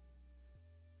saying?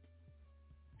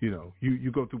 You know,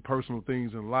 you go through personal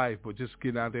things in life, but just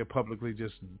getting out there publicly,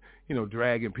 just, you know,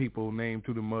 dragging people's name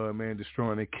through the mud, man,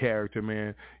 destroying their character,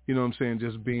 man. You know what I'm saying?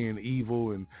 Just being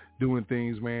evil and doing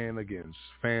things, man, against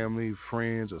family,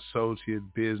 friends, associate,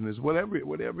 business, whatever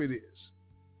it is.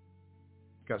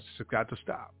 Got to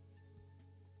stop.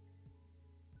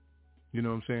 You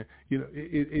know what I'm saying? You know,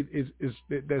 it's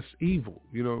that's evil.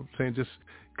 You know what I'm saying? Just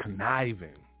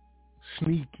conniving,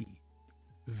 sneaky,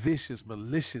 vicious,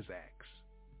 malicious acts.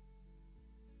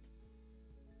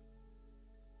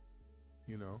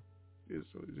 You know, just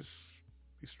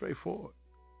be straightforward.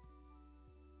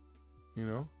 You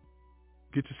know,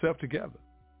 get yourself together.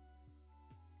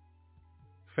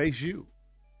 Face you.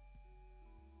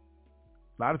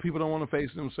 A lot of people don't want to face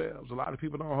themselves. A lot of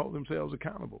people don't hold themselves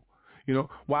accountable. You know,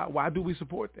 why do we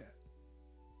support that?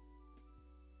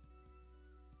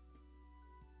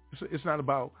 It's not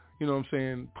about, you know what I'm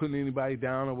saying, putting anybody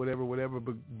down or whatever,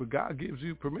 but God gives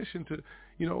you permission to,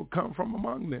 you know, come from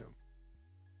among them.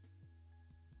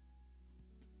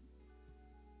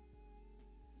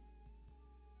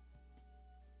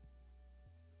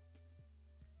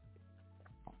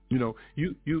 You know,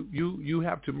 you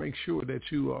have to make sure that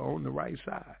you are on the right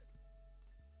side.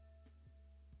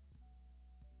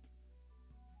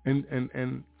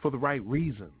 And for the right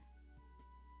reason.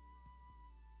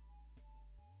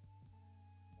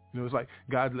 You know, it's like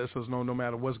God lets us know no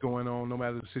matter what's going on, no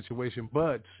matter the situation,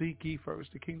 but seek ye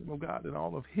first the kingdom of God and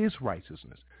all of His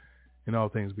righteousness, and all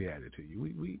things be added to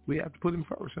you. We have to put Him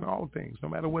first in all things, no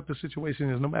matter what the situation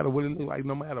is, no matter what it looks like,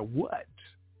 no matter what.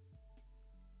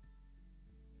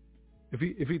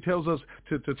 If he tells us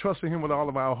to trust in Him with all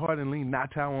of our heart and lean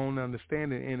not to our own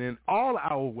understanding, and in all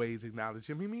our ways acknowledge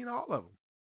Him, He means all of them.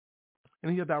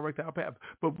 And He'll direct our path.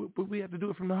 But we have to do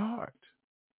it from the heart.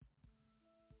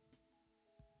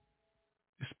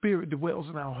 The Spirit dwells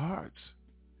in our hearts.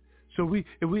 So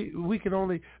if we can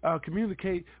only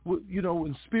communicate, you know,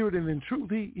 in spirit and in truth,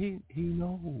 He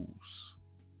knows.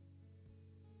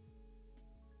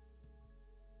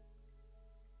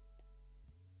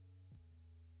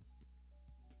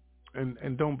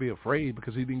 And don't be afraid,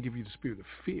 because He didn't give you the spirit of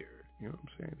fear. You know what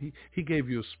I'm saying? He gave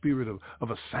you a spirit of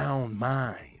a sound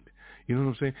mind. You know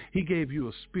what I'm saying? He gave you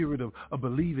a spirit of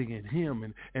believing in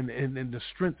Him and the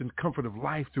strength and comfort of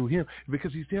life through Him,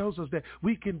 because He tells us that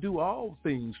we can do all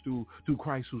things through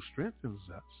Christ who strengthens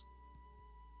us.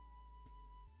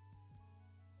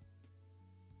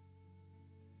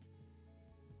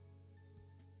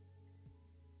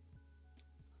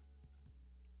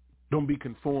 Don't be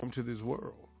conformed to this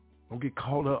world. Don't get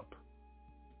caught up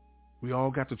We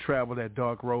all got to travel that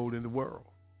dark road in the world.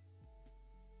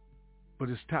 But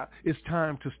it's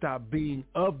time to stop being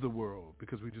of the world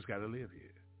because we just got to live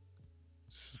here.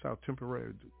 It's just our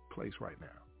temporary place right now.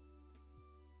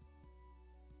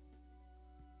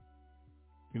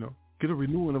 You know, get a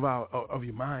renewing of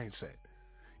your mindset.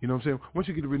 You know what I'm saying? Once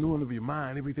you get a renewing of your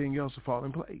mind, everything else will fall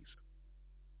in place.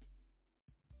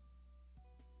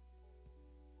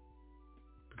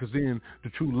 Because then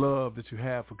the true love that you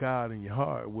have for God in your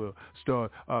heart will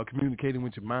start communicating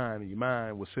with your mind, and your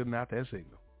mind will send out that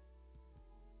signal.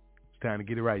 It's time to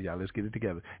get it right, y'all. Let's get it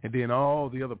together. And then all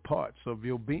the other parts of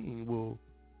your being will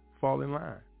fall in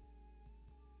line.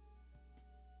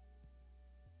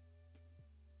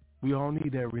 We all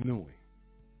need that renewing.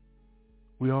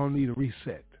 We all need a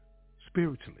reset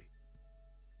spiritually.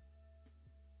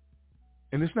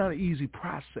 And it's not an easy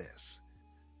process.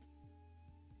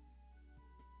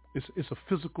 It's a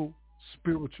physical,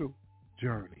 spiritual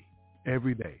journey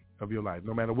every day of your life,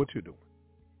 no matter what you're doing.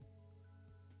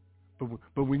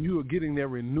 But when you are getting that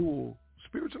renewal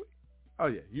spiritually, oh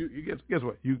yeah, you guess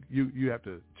what? You have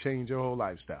to change your whole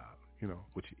lifestyle. You know,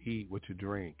 what you eat, what you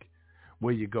drink,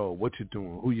 where you go, what you're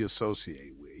doing, who you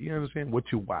associate with. You understand? What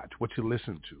you watch, what you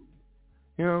listen to.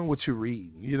 You know, what you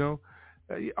read. You know,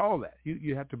 all that.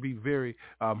 You have to be very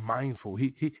mindful.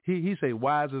 He say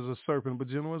wise as a serpent, but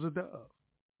gentle as a dove.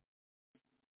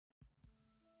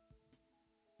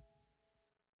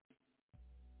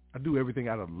 I do everything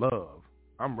out of love.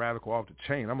 I'm radical off the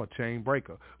chain. I'm a chain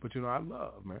breaker. But, you know, I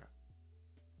love, man.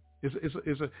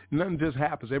 Nothing just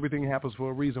happens. Everything happens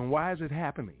for a reason. Why is it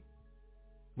happening?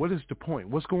 What is the point?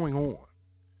 What's going on?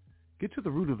 Get to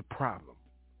the root of the problem.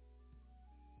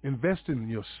 Invest in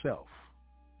yourself.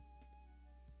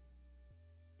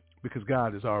 Because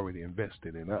God has already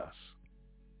invested in us.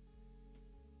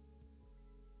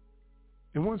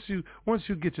 And once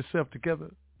you get yourself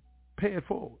together, pay it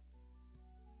forward.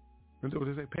 That's what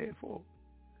they say, pay it forward.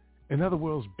 In other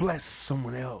words, bless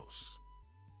someone else.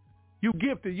 You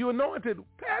gifted, you anointed,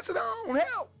 pass it on,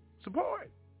 help,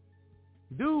 support.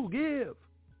 Do, give.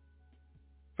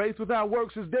 Faith without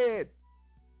works is dead.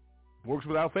 Works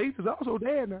without faith is also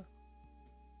dead now.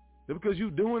 Just because you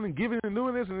doing and giving and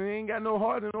doing this and it ain't got no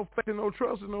heart and no faith and no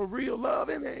trust and no real love,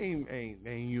 and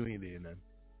you ain't did nothing.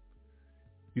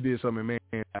 You did something man,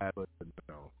 but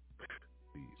no.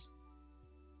 Please.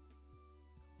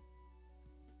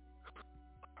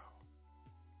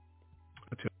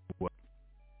 I tell you what.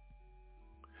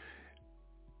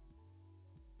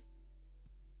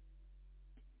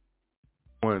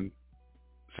 One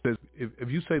says, if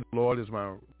you say the Lord is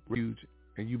my refuge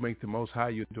and you make the Most High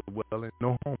your dwelling,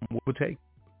 no harm will take.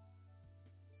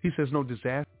 He says no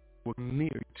disaster will near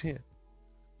your tent.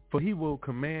 For he will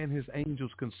command his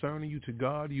angels concerning you to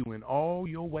guard you in all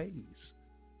your ways.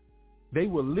 They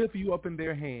will lift you up in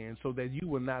their hands so that you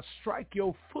will not strike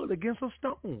your foot against a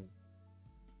stone.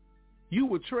 You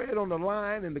will tread on the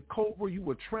lion and the cobra. You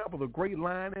will trample the great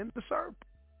lion and the serpent.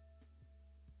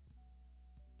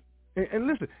 And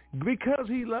listen, because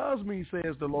he loves me,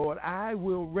 says the Lord, I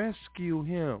will rescue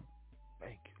him.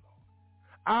 Thank you, Lord.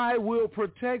 I will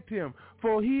protect him,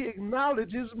 for he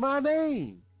acknowledges my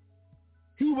name.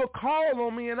 He will call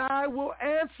on me and I will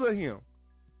answer him.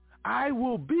 I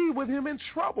will be with him in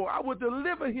trouble. I will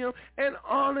deliver him and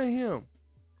honor him.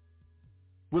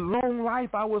 With long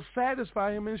life, I will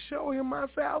satisfy him and show him my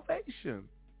salvation.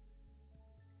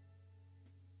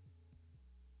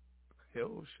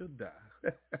 El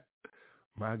Shaddai.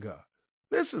 My God.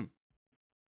 Listen.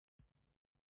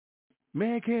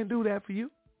 Man can't do that for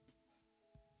you.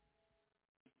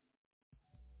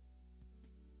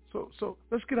 So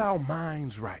let's get our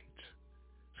minds right.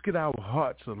 Let's get our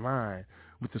hearts aligned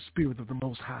with the Spirit of the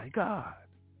Most High God.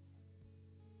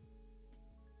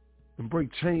 And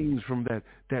break chains from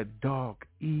that dark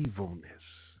evilness.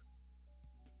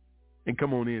 And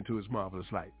come on into his marvelous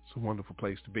light. It's a wonderful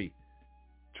place to be.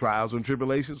 Trials and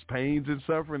tribulations, pains and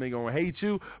suffering, they're going to hate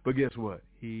you. But guess what?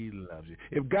 He loves you.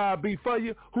 If God be for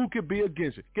you, who can be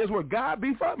against you? Guess what? God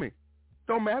be for me.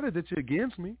 Don't matter that you're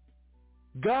against me.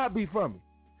 God be for me.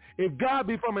 If God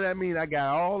be for me, that means I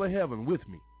got all of heaven with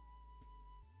me.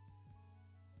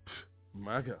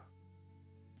 My God.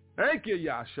 Thank you,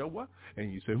 Yahshua.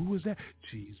 And you say, who is that?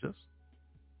 Jesus.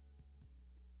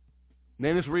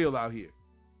 Man, it's real out here.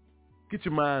 Get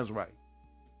your minds right.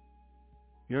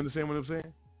 You understand what I'm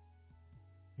saying?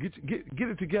 Get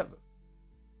it together.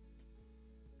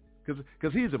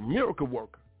 Because he's a miracle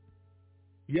worker.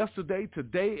 Yesterday,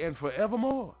 today, and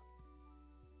forevermore.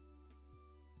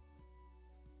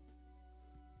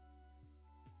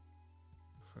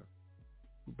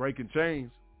 Breaking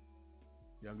chains.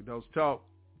 Young Adults Talk.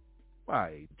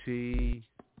 YAT.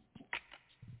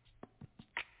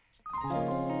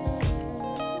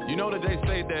 You know that they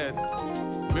say that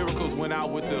miracles went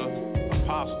out with the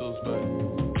apostles, but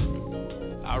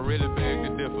I really beg to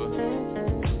differ.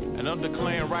 And I'm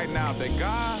declaring right now that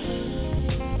God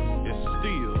is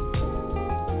still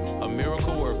a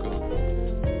miracle worker.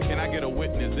 Can I get a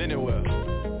witness anywhere?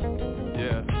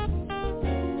 Yeah.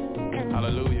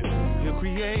 Hallelujah. He'll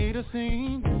create a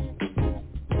scene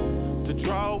to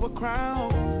draw a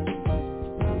crowd,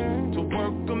 to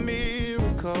work a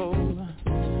miracle.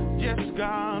 Yes,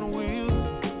 God will.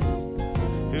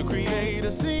 He'll create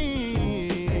a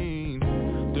scene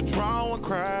to draw a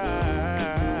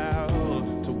crowd,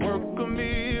 to work a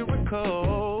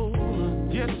miracle.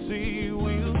 Yes, He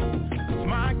will. 'Cause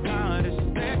my God is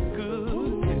that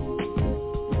good,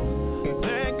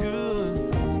 that good,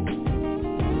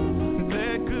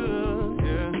 that good,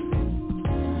 yeah.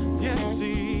 Yes,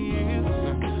 He is.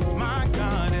 My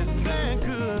God is that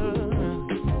good.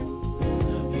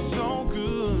 He's so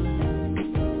good,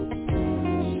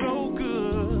 so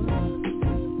good.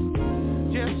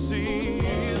 Yes, He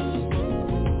is.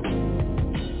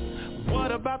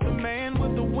 What about the man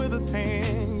with the withered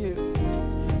hand?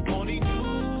 Yeah. Won't He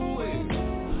do it?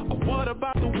 Or what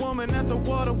about the woman at the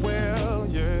water well?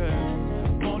 Yeah.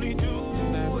 Won't He do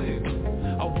it?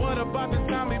 Or what about the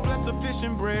time He blessed the fish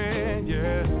and bread?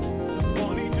 Yeah.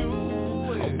 Won't He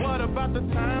do it? Or what about the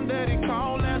time that He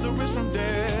called Lazarus from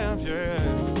death?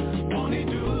 Yeah. Won't He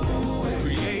do it?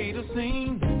 Create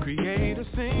a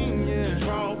scene, yeah. To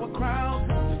draw a crowd,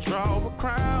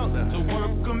 to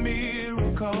work a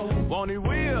miracle. Won't He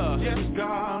will? Yes,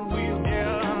 God will.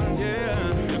 Yeah,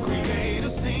 yeah. To create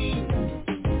a scene,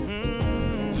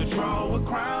 to draw a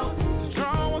crowd, to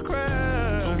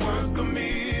work a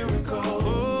miracle.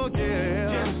 Oh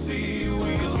yeah. Yes, He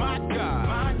will. My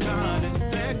God is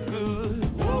that good.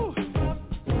 Woo.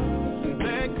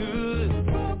 That good.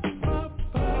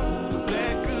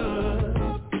 That good.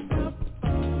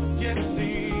 Yes,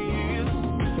 He is.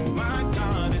 My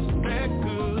God is that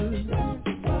good.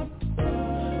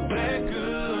 That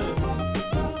good.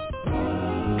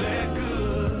 That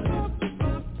good.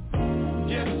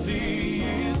 Yes, He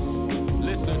is.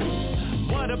 Listen,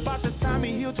 what about the time He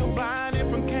healed your body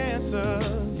from cancer?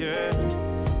 Yeah.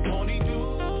 Won't He do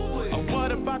it? Or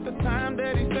what about the time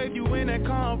that He saved you in that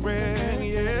car wreck?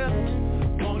 Yeah.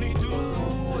 Won't He do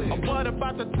it? Or what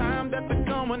about the time that the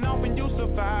gun went off and you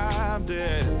survived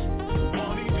it?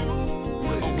 Won't He do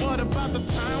it? Or what about the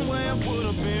time where it would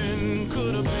have been,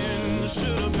 could have been,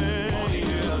 should have been? Won't He do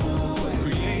it?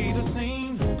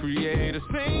 Create a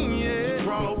scene, yeah. To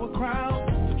draw a crowd,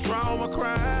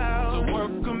 to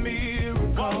work a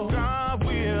miracle. Oh, God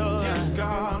will. Yes,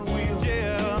 God will.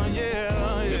 Yeah,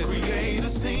 yeah, yeah. To create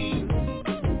a scene,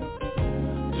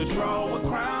 to draw a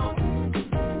crowd,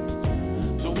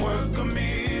 to work a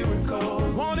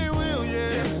miracle. Won't He will,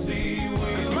 yeah. Yes, He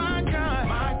will. 'Cause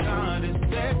my God is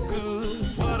that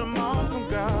good. What an awesome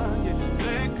God, yeah.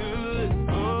 That good.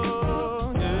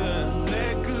 Oh, yeah,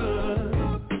 that good.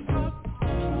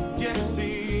 Yes,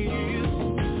 He is.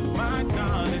 My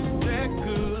God is that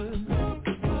good.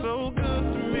 So good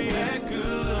to me. That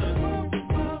good.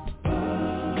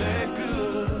 That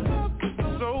good.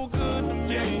 So good to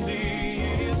me. Yes, He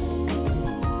is.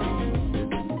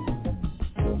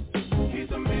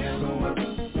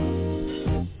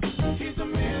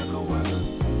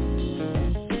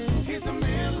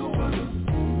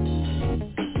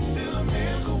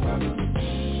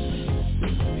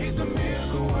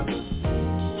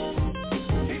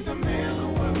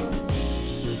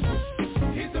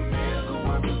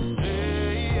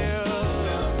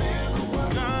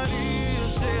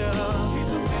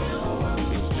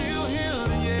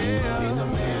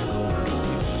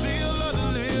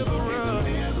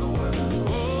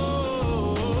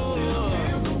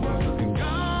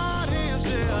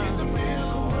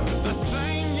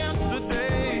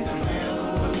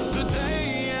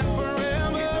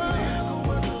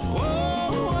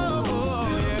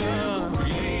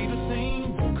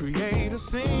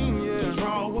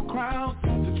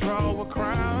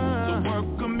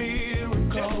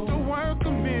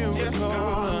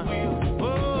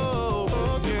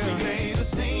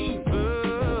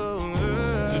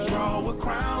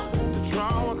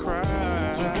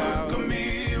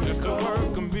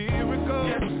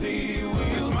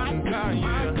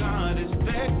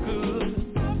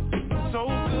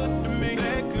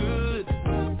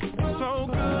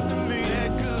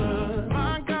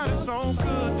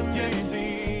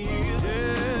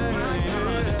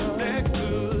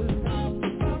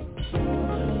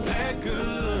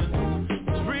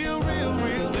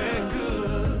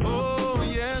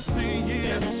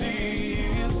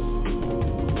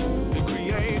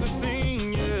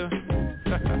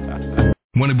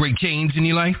 Want to break chains in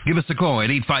your life? Give us a call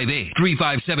at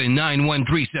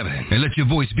 858-357-9137 and let your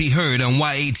voice be heard on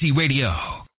YAT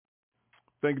Radio.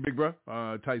 Thank you, big bro.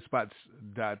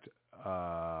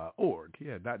 Tightspots.org.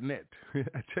 Yeah, .net.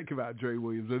 Check him out, Dre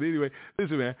Williams. But anyway,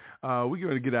 listen, man, we're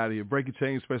going to get out of here. Breaking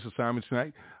Chains special assignment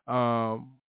tonight.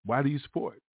 Why do you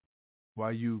support? Why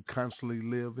you constantly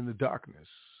live in the darkness,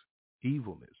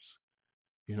 evilness?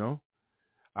 You know,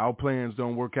 our plans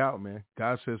don't work out, man.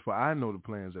 God says, for I know the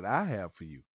plans that I have for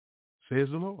you, says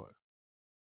the Lord.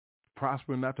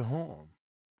 Prosper and not to harm.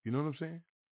 You know what I'm saying?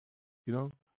 You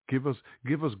know, give us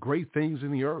great things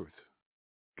in the earth.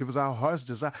 Give us our heart's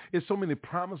desire. There's so many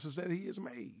promises that he has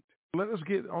made. Let us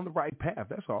get on the right path.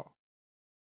 That's all.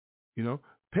 You know,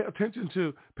 pay attention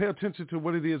to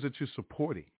what it is that you're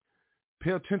supporting.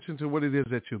 Pay attention to what it is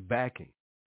that you're backing.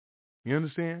 You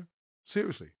understand?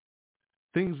 Seriously.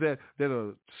 Things that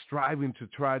are striving to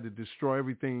try to destroy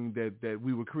everything that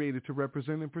we were created to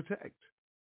represent and protect.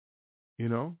 You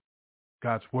know?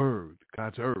 God's word,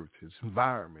 God's earth, his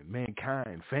environment,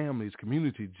 mankind, families,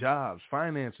 community, jobs,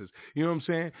 finances. You know what I'm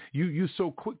saying? You're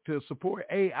so quick to support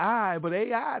AI, but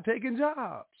AI taking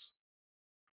jobs.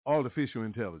 Artificial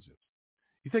intelligence.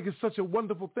 You think it's such a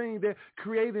wonderful thing they're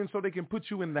creating so they can put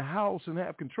you in the house and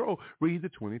have control. Read the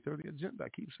 2030 agenda, I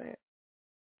keep saying.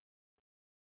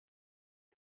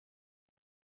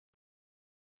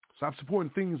 Stop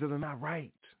supporting things that are not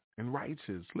right and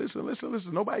righteous. Listen.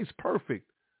 Nobody's perfect.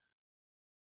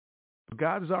 But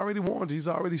God has already warned you. He's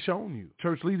already shown you.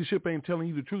 Church leadership ain't telling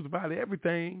you the truth about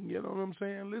everything. You know what I'm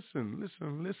saying? Listen.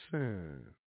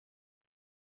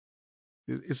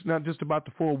 It's not just about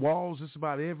the four walls. It's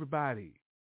about everybody.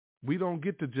 We don't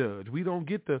get to judge. We don't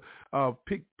get to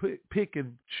pick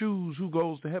and choose who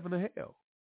goes to heaven or hell.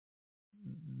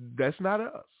 That's not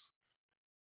us.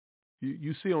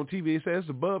 You see on TV, it says it's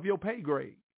above your pay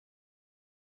grade.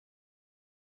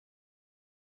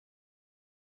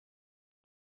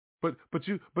 But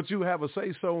you have a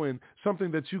say-so in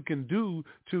something that you can do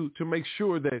to make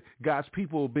sure that God's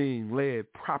people are being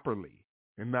led properly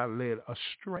and not led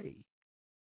astray.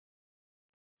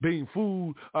 Being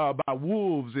fooled by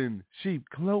wolves in sheep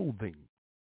clothing.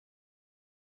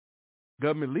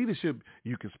 Government leadership,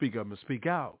 you can speak up and speak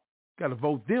out. Got to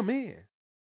vote them in.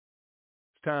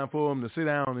 It's time for them to sit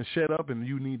down and shut up, and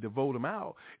you need to vote them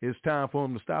out. It's time for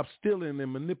them to stop stealing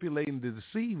and manipulating and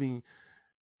deceiving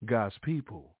God's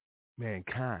people,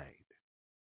 mankind,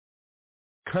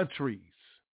 countries.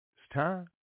 It's time.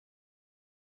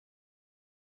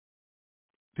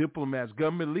 Diplomats,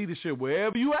 government leadership,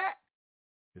 wherever you at,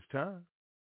 it's time.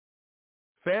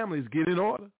 Families, get in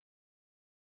order.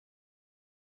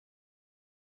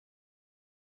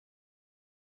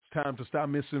 It's time to stop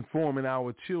misinforming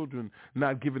our children,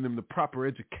 not giving them the proper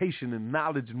education and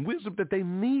knowledge and wisdom that they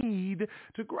need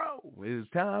to grow. It's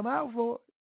time out for it.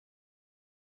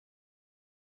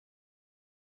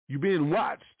 You're being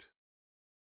watched.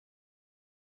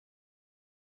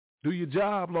 Do your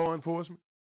job, law enforcement.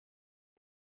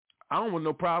 I don't want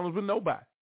no problems with nobody.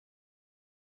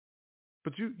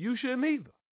 But you shouldn't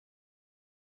either.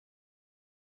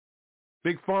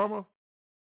 Big pharma,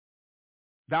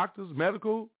 doctors,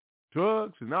 medical,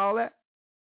 drugs, and all that.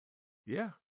 Yeah.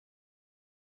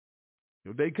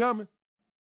 Your day coming.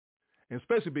 And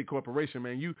especially big corporation,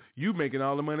 man. You making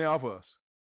all the money off of us.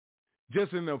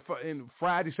 Just in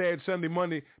Friday, Saturday, Sunday,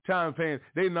 Monday time span,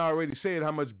 they done already said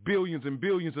how much billions and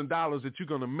billions of dollars that you're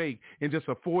going to make in just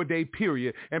a 4-day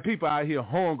period. And people out here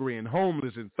hungry and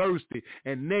homeless and thirsty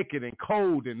and naked and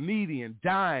cold and needy and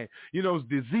dying, you know,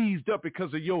 diseased up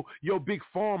because of your big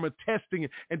pharma testing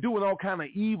and doing all kind of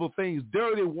evil things,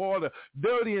 dirty water,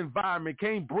 dirty environment,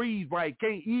 can't breathe right,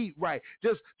 can't eat right,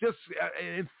 just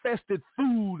infested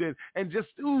food and just,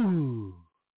 ooh.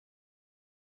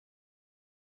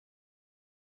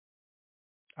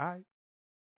 All right.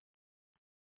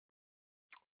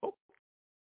 Oh.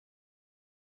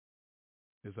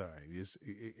 It's all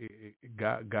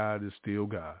right. God is still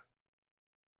God.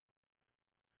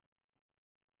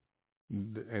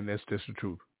 And that's just the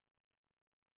truth.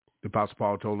 The Apostle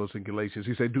Paul told us in Galatians,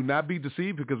 he said, do not be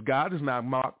deceived, because God is not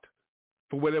mocked.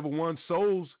 For whatever one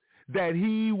sows, that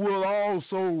he will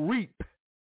also reap.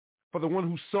 For the one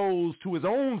who sows to his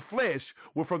own flesh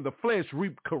will from the flesh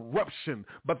reap corruption.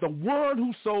 But the one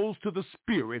who sows to the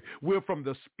Spirit will from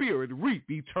the Spirit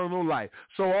reap eternal life.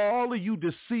 So all of you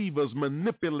deceivers,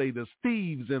 manipulators,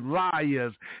 thieves, and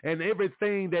liars, and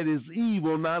everything that is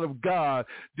evil, not of God,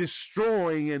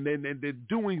 destroying and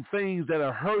doing things that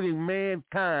are hurting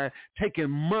mankind, taking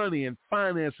money and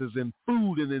finances and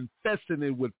food and infesting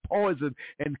it with poison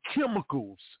and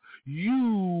chemicals,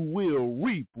 you will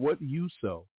reap what you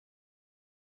sow.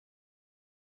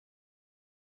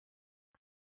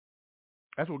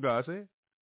 That's what God said.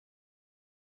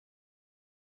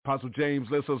 Apostle James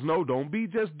lets us know, don't be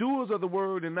just doers of the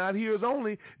word and not hearers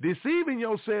only, deceiving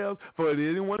yourselves. For if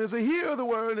anyone is a hearer of the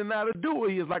word and not a doer,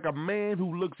 he is like a man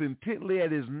who looks intently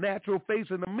at his natural face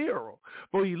in the mirror.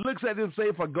 For he looks at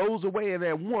himself and goes away and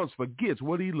at once forgets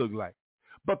what he looked like.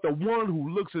 But the one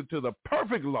who looks into the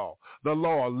perfect law, the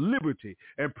law of liberty,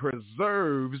 and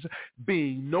preserves,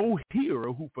 being no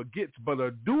hearer who forgets, but a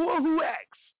doer who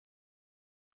acts,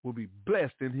 will be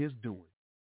blessed in his doing.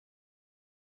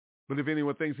 But if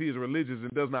anyone thinks he is religious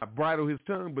and does not bridle his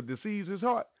tongue but deceives his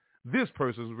heart, this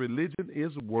person's religion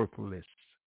is worthless.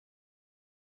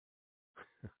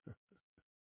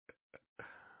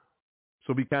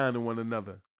 So be kind to one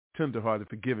another, tenderhearted,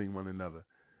 forgiving one another,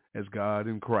 as God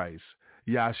in Christ,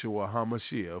 Yahshua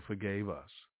HaMashiach, forgave us.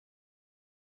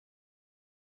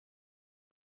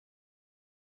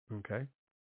 Okay?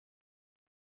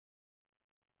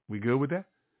 We good with that?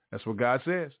 That's what God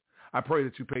says. I pray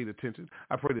that you paid attention.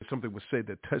 I pray that something was said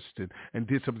that touched it and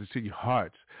did something to your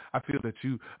hearts. I feel that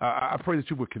I pray that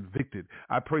you were convicted.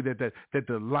 I pray that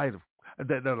the light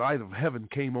of heaven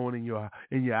came on in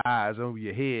your eyes, over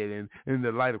your head, and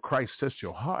the light of Christ touched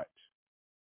your heart.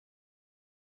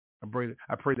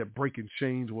 I pray that breaking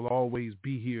chains will always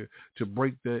be here to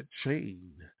break that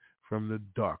chain from the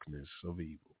darkness of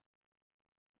evil.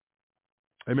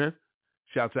 Amen.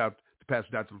 Shouts out to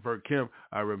Pastor Dr. Levert Kim,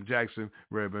 Reverend Jackson,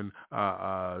 Reverend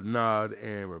Nod,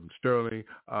 and Reverend Sterling,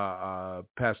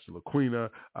 Pastor LaQuina,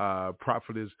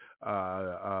 Prophetess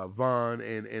Vaughn,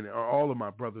 and all of my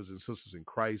brothers and sisters in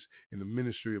Christ in the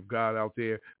ministry of God out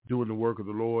there doing the work of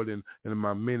the Lord, and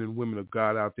my men and women of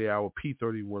God out there, our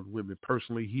P31 women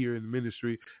personally here in the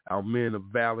ministry, our men of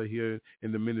valor here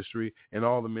in the ministry, and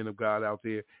all the men of God out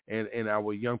there, and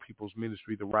our young people's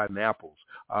ministry, the Rotten Apples.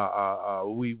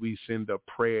 We send up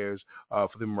prayers for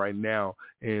them right now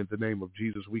in the name of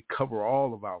Jesus. We cover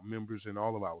all of our members and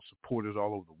all of our supporters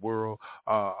all over the world.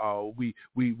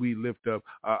 We lift up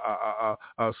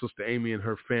Sister Amy and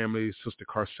her family, Sister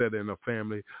Carcetta and her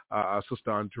family,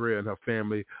 Sister Andrea and her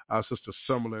family, Sister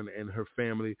Summerlin and her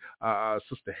family,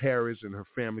 Sister Harris and her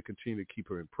family. Continue to keep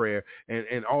her in prayer,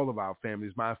 and all of our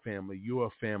families, my family,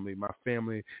 your family, my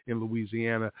family in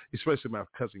Louisiana, especially my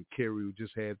cousin Carrie, who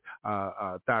just had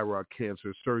thyroid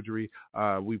cancer surgery.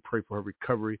 We pray for her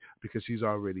recovery because she's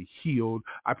already healed.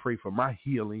 I pray for my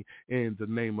healing in the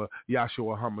name of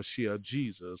Yahshua HaMashiach,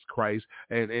 Jesus Christ,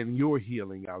 and your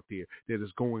healing out there that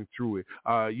is going through it.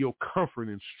 Your comfort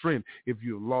and strength if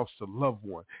you've lost a loved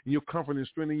one, and your comfort and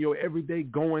strength in your everyday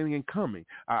going and coming.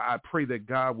 I pray that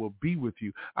God will be with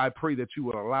you. I pray that you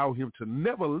will allow him to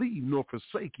never leave nor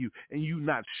forsake you, and you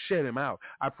not shut him out.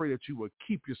 I pray that you will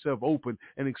keep yourself open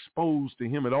and exposed to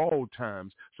him at all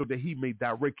times so that he may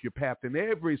direct your path in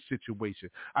every situation.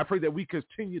 I pray that we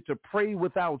continue to pray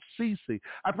without ceasing.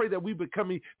 I pray that we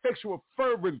become effectual,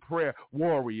 fervent prayer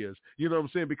warriors. You know what I'm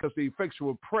saying? Because the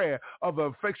effectual prayer of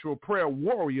an effectual prayer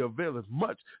warrior availeth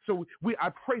much. So I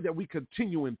pray that we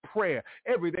continue in prayer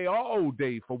every day, all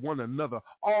day for one another,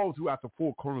 all throughout the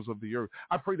four corners of the earth.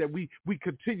 I pray that we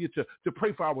continue to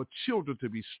pray for our children to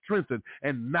be strengthened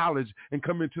and knowledge and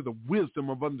come into the wisdom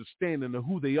of understanding of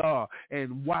who they are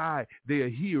and why they are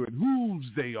here and whose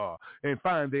they are, and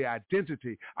find their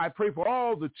identity. I pray for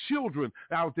all the children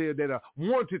out there that are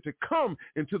wanted to come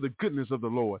into the goodness of the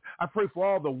Lord. I pray for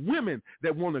all the women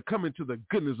that want to come into the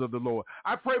goodness of the Lord.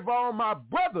 I pray for all my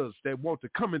brothers that want to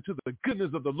come into the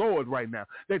goodness of the Lord right now,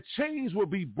 that chains will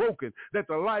be broken, that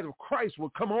the light of Christ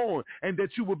will come on, and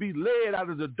that you will be led out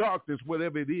of the darkness,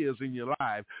 whatever it is in your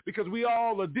life, because we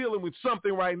all are dealing with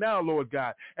something right now, Lord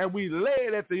God, and we lay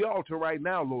it at the altar right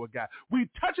now, Lord God. We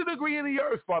touch and agree in the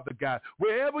earth, Father God.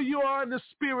 Wherever you are in the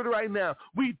spirit right now,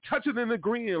 we touch it and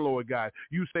agreeing, Lord God.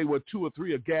 You say where 2 or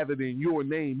 3 are gathered in your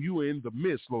name, you are in the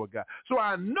midst, Lord God. So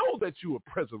I know that you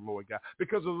are present, Lord God,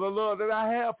 because of the love that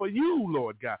I have for you,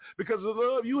 Lord God, because of the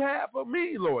love you have for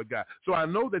me, Lord God. So I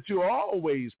know that you are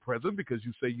always present because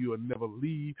you say you will never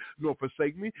leave nor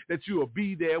forsake me, that you will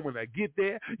be there when I get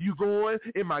there. You going,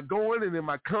 in my going and in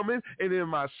my coming and in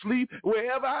my sleep,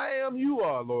 wherever I am, you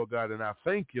are, Lord God, and I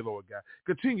thank you, Lord God.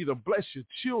 Continue to bless your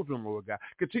children, Lord God.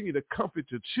 Continue to comfort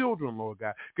your children, Lord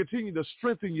God. Continue to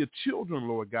strengthen your children,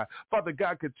 Lord God. Father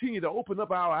God, continue to open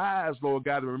up our eyes, Lord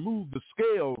God, and remove the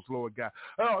scales, Lord God.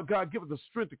 Oh, God, give us the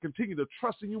strength to continue to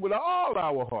trust in you with all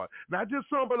our heart. Not just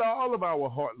some, but all of our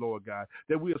heart, Lord God,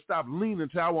 that we'll stop leaning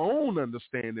to our own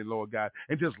understanding, Lord God,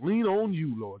 and just lean on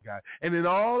you, Lord God. And in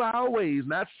all our ways,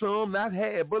 not some, not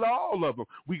half, but all of them,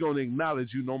 we're going to acknowledge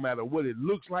you no matter what it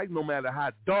looks like, no matter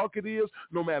how dark it is,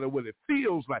 no matter what it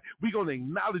feels like. We're going to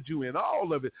acknowledge you in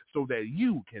all of it so that you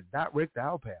you can direct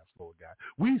our paths, Lord God.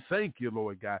 We thank you,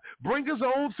 Lord God. Bring us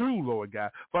on through, Lord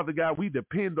God. Father God, we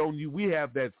depend on you. We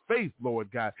have that faith,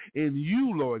 Lord God, in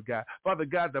you, Lord God. Father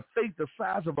God, the faith the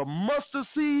size of a mustard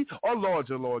seed or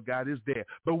larger, Lord God, is there.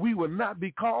 But we will not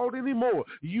be called anymore.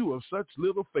 You have such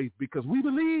little faith because we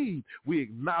believe, we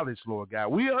acknowledge, Lord God.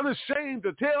 We are unashamed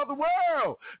to tell the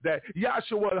world that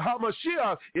Yahshua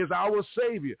HaMashiach is our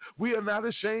Savior. We are not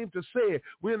ashamed to say it.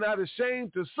 We are not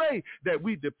ashamed to say that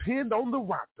we depend on the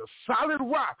rock, the solid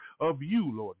rock of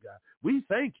you, Lord God. We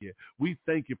thank you. We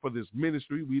thank you for this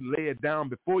ministry. We lay it down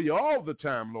before you all the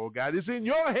time, Lord God. It's in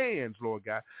your hands, Lord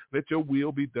God. Let your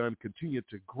will be done. Continue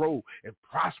to grow and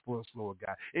prosper us, Lord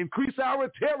God. Increase our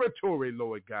territory,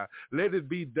 Lord God. Let it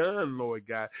be done, Lord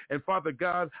God. And Father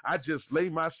God, I just lay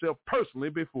myself personally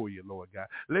before you, Lord God.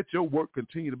 Let your work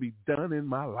continue to be done in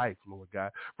my life, Lord God.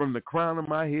 From the crown of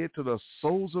my head to the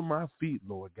soles of my feet,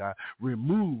 Lord God.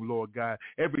 Remove, Lord God,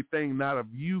 everything not of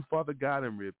you, Father God,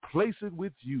 and replace it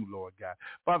with you, Lord God.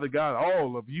 Father God,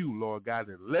 all of you, Lord God,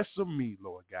 and less of me,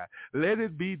 Lord God. Let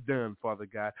it be done, Father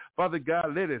God. Father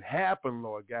God, let it happen,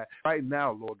 Lord God, right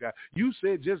now, Lord God. You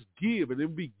said just give and it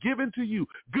will be given to you.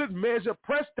 Good measure,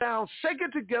 pressed down,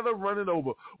 shaken together, running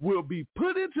over, will be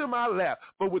put into my lap.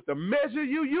 But with the measure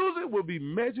you use, it will be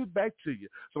measured back to you.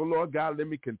 So, Lord God, let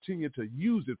me continue to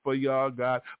use it for you,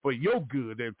 God, for your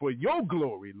good and for your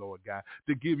glory, Lord God,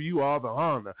 to give you all the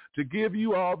honor, to give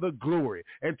you all the glory,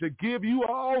 and to give you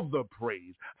all the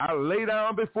praise. I lay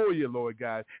down before you, Lord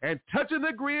God, and touch and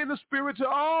agree in the spirit to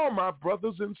all my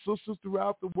brothers and sisters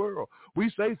throughout the world.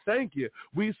 We say thank you.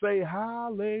 We say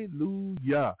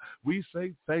hallelujah. We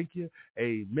say thank you.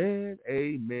 Amen,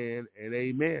 amen, and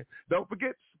amen. Don't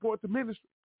forget to support the ministry.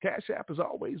 Cash App is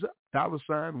always up.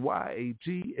 $YATLIV.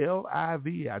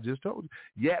 I just told you.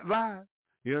 Yet live.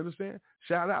 You understand?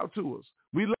 Shout out to us.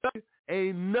 We love you.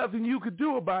 Ain't nothing you could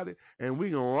do about it. And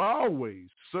we're going to always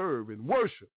serve and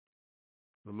worship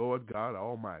the Lord God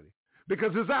Almighty.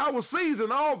 Because it's our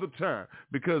season all the time.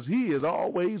 Because he is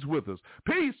always with us.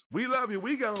 Peace. We love you.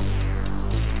 We gone.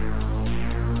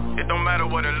 It don't matter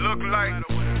what it look like.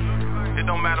 It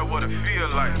don't matter what it feel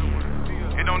like.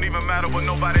 It don't even matter what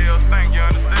nobody else think, you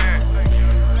understand?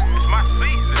 It's my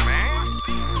season, man.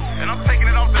 And I'm taking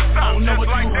it off the top just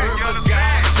like that, you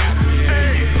understand?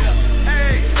 Hey,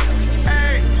 hey,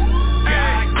 hey,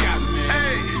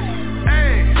 hey,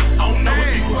 hey. I don't know what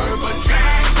you heard, but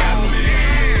God got me.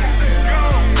 Go.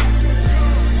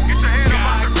 Get your head up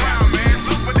off the ground, man.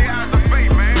 Look for the eyes of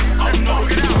faith, man. I don't know what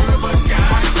you heard, but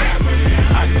God got me.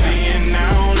 I see it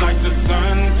now like the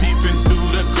sun peeping through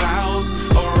the clouds,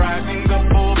 arriving up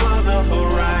over the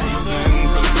horizon.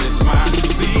 Cause it's my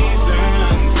season. See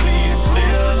it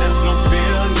still, there's no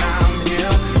fear, now I'm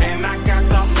here. And I got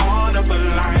the heart of a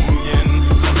lion.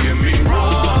 So hear me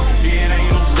roar, it ain't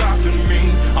no stopping me.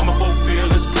 I'ma fulfill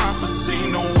this prophecy.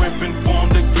 No weapon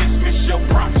formed against me shall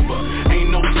prosper. Ain't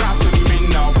no stopping me,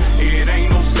 no. It ain't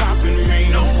no stopping me,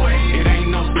 no way. It ain't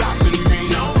no stopping me,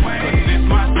 no way. Cause it's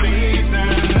my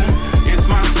season. It's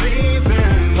my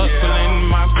season. Hustle in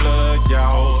my blood,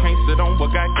 y'all. Can't sit on what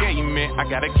God gave me. I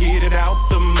gotta get it out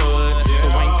the mud. So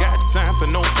I ain't got time for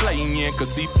no playing. Cause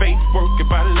see faith work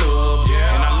if I love.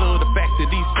 And I love the fact that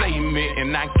he saved me.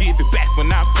 And I give it back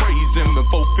when I praise him and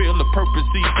fulfill the purpose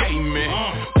he gave me.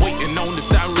 Waiting on this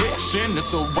direction. It's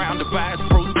surrounded by his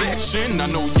protection. I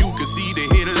know you can see the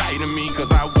headlight in me. Cause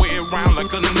I wear around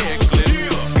like a necklace.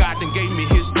 God done gave me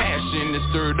his passion. It's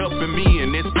stirred up in me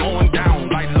and it's going down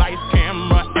like lights,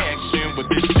 camera, action. With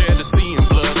this jealousy and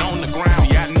blood on the ground.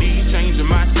 Yeah, I need change in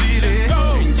my city.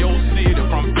 In your city,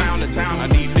 from town to town. I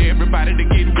need everybody to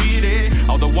get with it.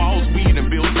 All the walls we done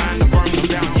built, time to burn them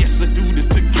down. Yes, let's do this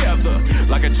together.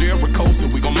 Like a Jericho, so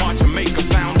we gon' march and make a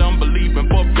sound. Unbelieving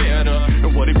for better.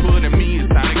 And what he put in me is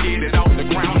time to get it off the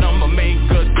ground. I'ma make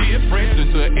a difference.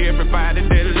 And to everybody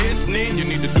that listening, you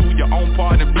need to do your own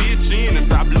part and bitch.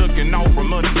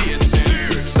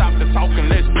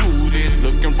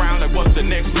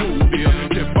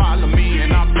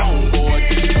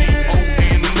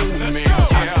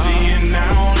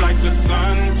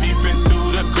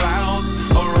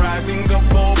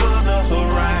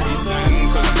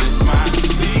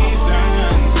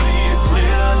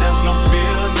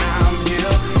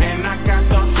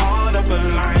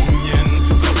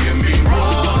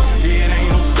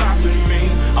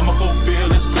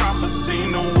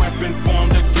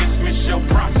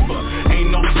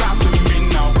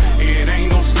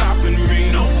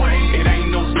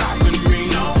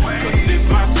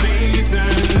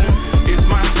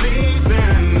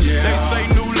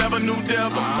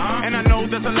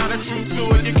 there's a lot of truth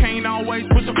to it. You can't always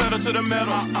push a pedal to the metal.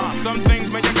 Some things,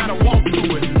 man, you gotta walk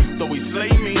through it. So he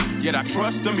slay me, yet I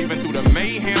trust him. Even through the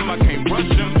mayhem, I can't rush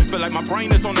him. Feel like my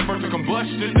brain is on the verge of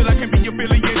combustion. Still I can't be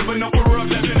affiliated, but no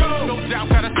corruption. No doubt,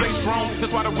 gotta stay strong.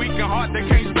 That's why the weak and heart, they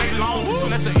can't stay long. So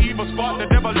that's the evil spot, the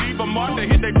devil leave a mark. They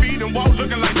hit their feet and walk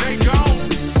looking like they gone.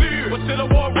 But still a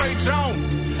war rage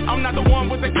on. I'm not the one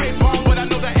with the cape on, but I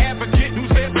know the advocate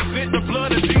who's there to sit the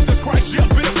blood of Jesus Christ. Yeah,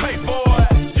 better pay for it.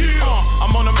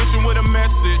 I'm on a mission with a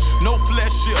message, no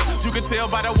flesh here. You can tell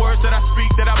by the words that I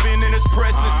speak that I've been in his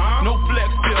presence. No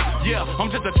flex here, yeah, I'm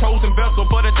just a chosen vessel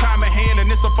for the time at hand. And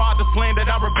it's the Father's plan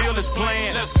that I reveal his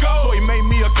plan. Let's go. So he made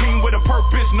me a king with a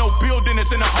purpose. No building,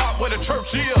 it's in the heart where the church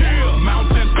is.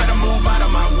 Mountains better move out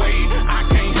of my way. I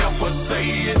can't help but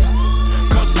say it,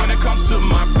 cause when it comes to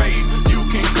my faith, you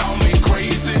can call me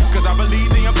crazy, cause I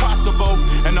believe the impossible,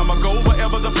 and I'ma go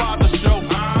wherever the Father show.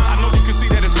 I know you can see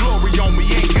that his glory on me.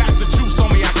 Ain't got the juice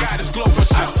on me, I got his glow for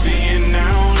sure. I see it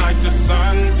now like the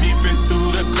sun peeping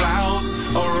through the clouds,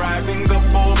 arriving up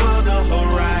over the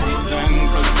horizon,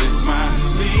 cause it's my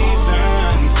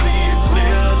season. See it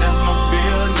clear, there's no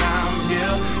fear, now I'm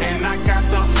here, and I got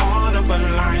the heart of a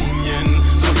lion.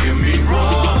 So hear me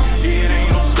roar, it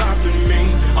ain't no stopping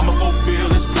me. I'ma fulfill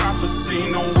this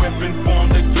prophecy, no weapon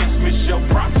formed against me shall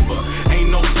prosper. Ain't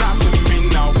no stopping me,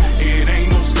 no, it ain't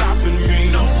no stopping me,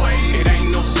 no way, it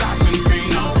ain't no stopping me,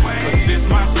 no way, cause it's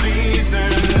my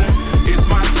season, it's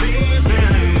my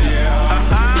season, yeah.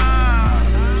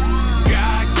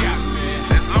 God got me,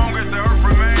 as long as the earth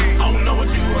remains. I don't know what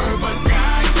you heard, but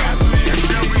God got me. There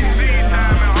shall be seed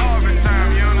time and harvest time,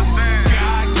 you understand?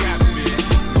 God got me,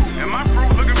 and my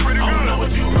fruit looking pretty good. I don't know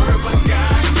what you heard, but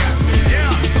God got me, yeah.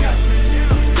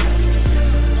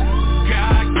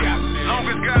 God got me, as long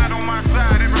as God on my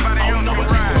side, everybody else can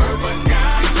ride. But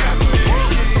God got me,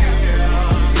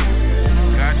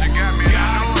 God, you got me, and I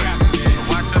know it. So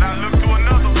why should I look to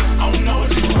another? I don't know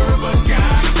what you heard, but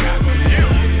God got me,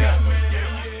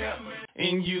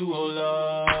 in you, oh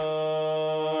Lord,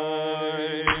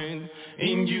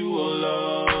 in you, oh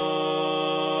Lord,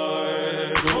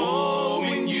 oh,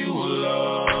 in you, oh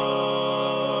Lord,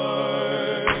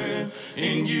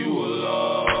 in you, oh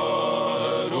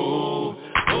Lord, oh,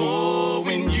 oh,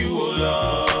 in you, oh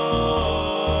Lord,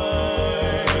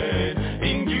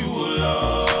 in you, oh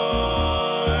Lord,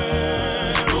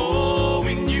 oh,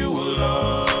 in you, oh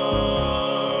Lord,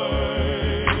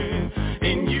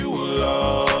 in you, oh Lord.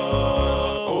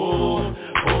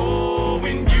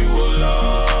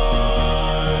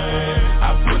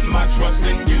 Trust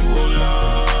in you, oh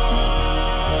Lord,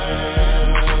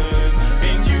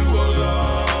 in you, oh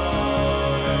Lord,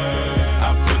 I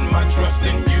put my trust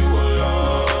in you, oh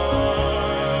Lord,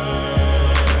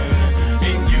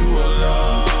 in you, oh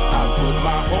Lord, I put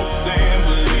my hopes and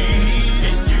belief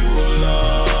in you, oh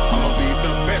Lord, I'ma be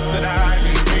the best that I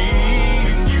can be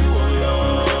in you, oh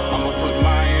Lord, I'ma put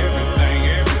my everything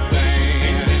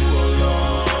in you, oh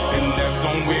Lord, and that's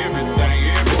on everything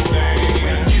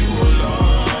in you, oh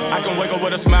Lord. I can wake up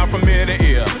with a smile from ear to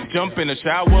ear, jump in the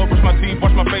shower, brush my teeth,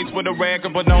 wash my face with a rag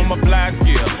and put on my fly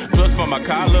skill. Plus for my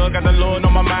collar, got the Lord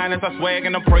on my mind as I swag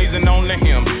and I'm praising only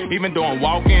him. Even though I'm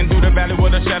walking through the valley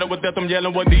with a shadow of death, I'm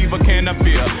yelling, what evil can I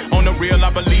fear? On the real, I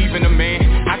believe in a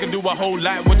man. I can do a whole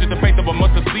lot, which is the faith of a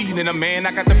mustard seed in a man.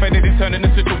 I got the faith that he's turning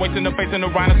the situation, the face and the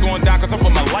rhino's going down, cause I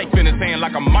put my life in his hand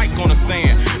like a mic on the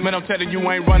sand. Man, I'm telling you,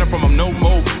 I ain't running from him no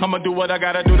more. I'ma do what I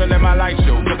gotta do to let my light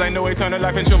show, cause I know eternal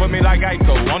life and show with me like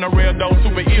Ico. On the real though,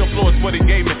 super ill flow is what he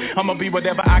gave me. I'ma be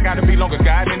whatever I gotta be, longer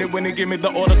God in it. When they give me the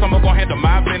orders, I'm gonna handle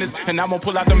my business, and I'm gonna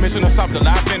pull out the mission and stop till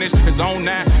I finish. It's on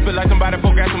now, feel like somebody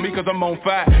forgot me cause I'm on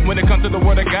fire. When it comes to the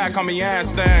word of God, call me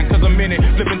Einstein, cause I'm in it,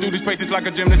 flipping through these pages like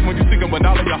a gymnast. When you seek it with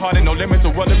all of your heart and no limits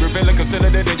to what it's revealing, consider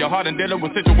it in your heart and dealing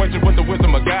with situations with the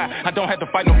wisdom of God. I don't have to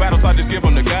fight no battles, I just give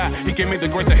them to God. He gave me the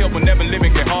grace to help when never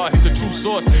living get hard. He's a true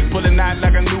source, pulling out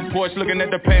like a new Porsche, looking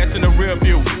at the past in the rear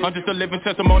view. I'm just a living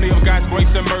testimony of God's grace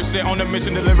and mercy, on a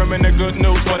mission delivering the good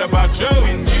news. What about you?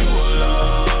 In you,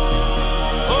 Lord.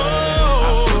 Oh,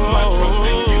 I put my trust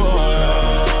in you, Lord.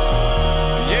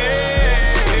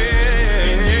 Yeah,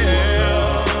 in you,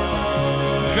 Lord.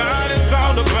 God, it's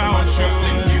all about my trust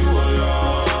in you,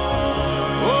 Lord.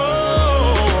 Oh,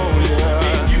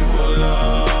 yeah, in you,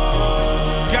 Lord.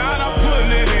 God, I'm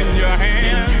putting it in your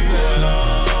hands, in you,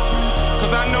 Lord.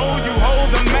 Cause I know you hold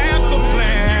the master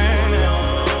plan.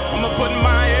 I'ma put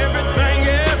my everything.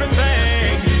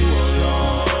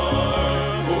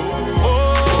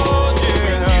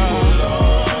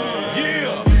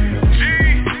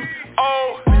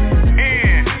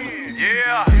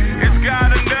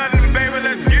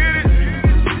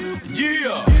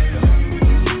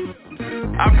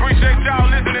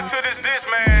 listen to this,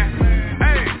 man.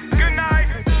 Hey, good night.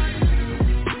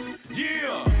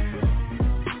 Yeah.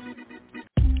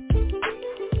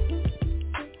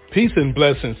 Peace and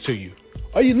blessings to you.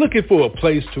 Are you looking for a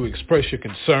place to express your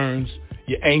concerns,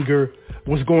 your anger,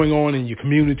 what's going on in your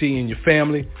community and your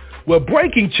family? Well,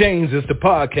 Breaking Chains is the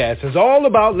podcast. It's all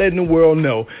about letting the world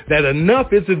know that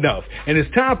enough is enough, and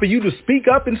it's time for you to speak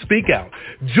up and speak out.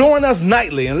 Join us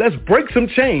nightly, and let's break some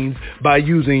chains by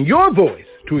using your voice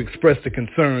to express the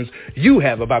concerns you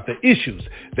have about the issues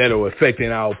that are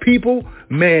affecting our people,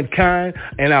 mankind,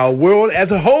 and our world as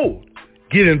a whole.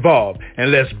 Get involved,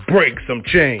 and let's break some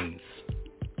chains.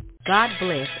 God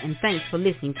bless, and thanks for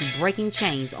listening to Breaking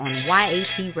Chains on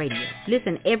YAT Radio.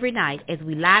 Listen every night as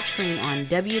we live stream on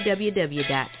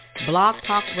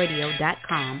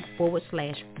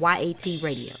www.blogtalkradio.com/YAT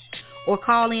Radio. Or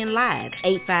call in live,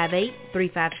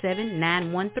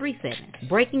 858-357-9137.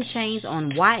 Breaking Chains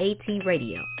on YAT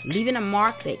Radio, leaving a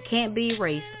mark that can't be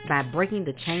erased by breaking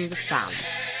the chains of silence.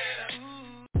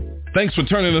 Thanks for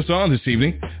turning us on this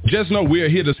evening. Just know we are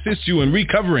here to assist you in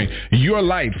recovering your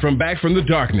light from back from the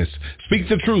darkness. Speak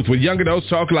the truth with Young Adults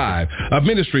Talk Live, a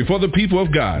ministry for the people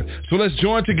of God. So let's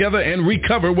join together and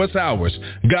recover what's ours.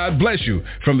 God bless you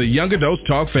from the Young Adults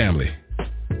Talk family.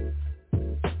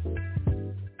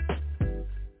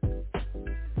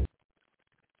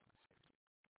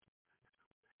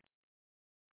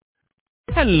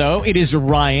 Hello, it is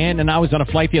Ryan, and I was on a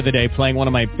flight the other day playing one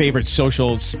of my favorite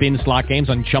social spin slot games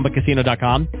on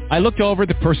ChumbaCasino.com. I looked over at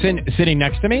the person sitting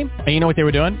next to me, and you know what they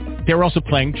were doing? They were also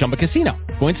playing Chumba Casino.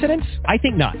 Coincidence? I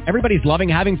think not. Everybody's loving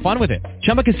having fun with it.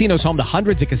 Chumba Casino is home to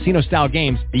hundreds of casino-style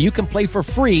games that you can play for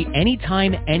free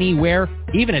anytime, anywhere,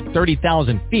 even at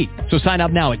 30,000 feet. So sign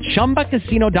up now at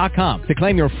ChumbaCasino.com to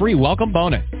claim your free welcome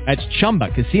bonus. That's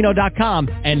ChumbaCasino.com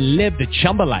and live the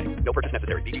Chumba life. No purchase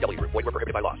necessary. VGW. Void where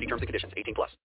prohibited by law. See terms and conditions. 18+.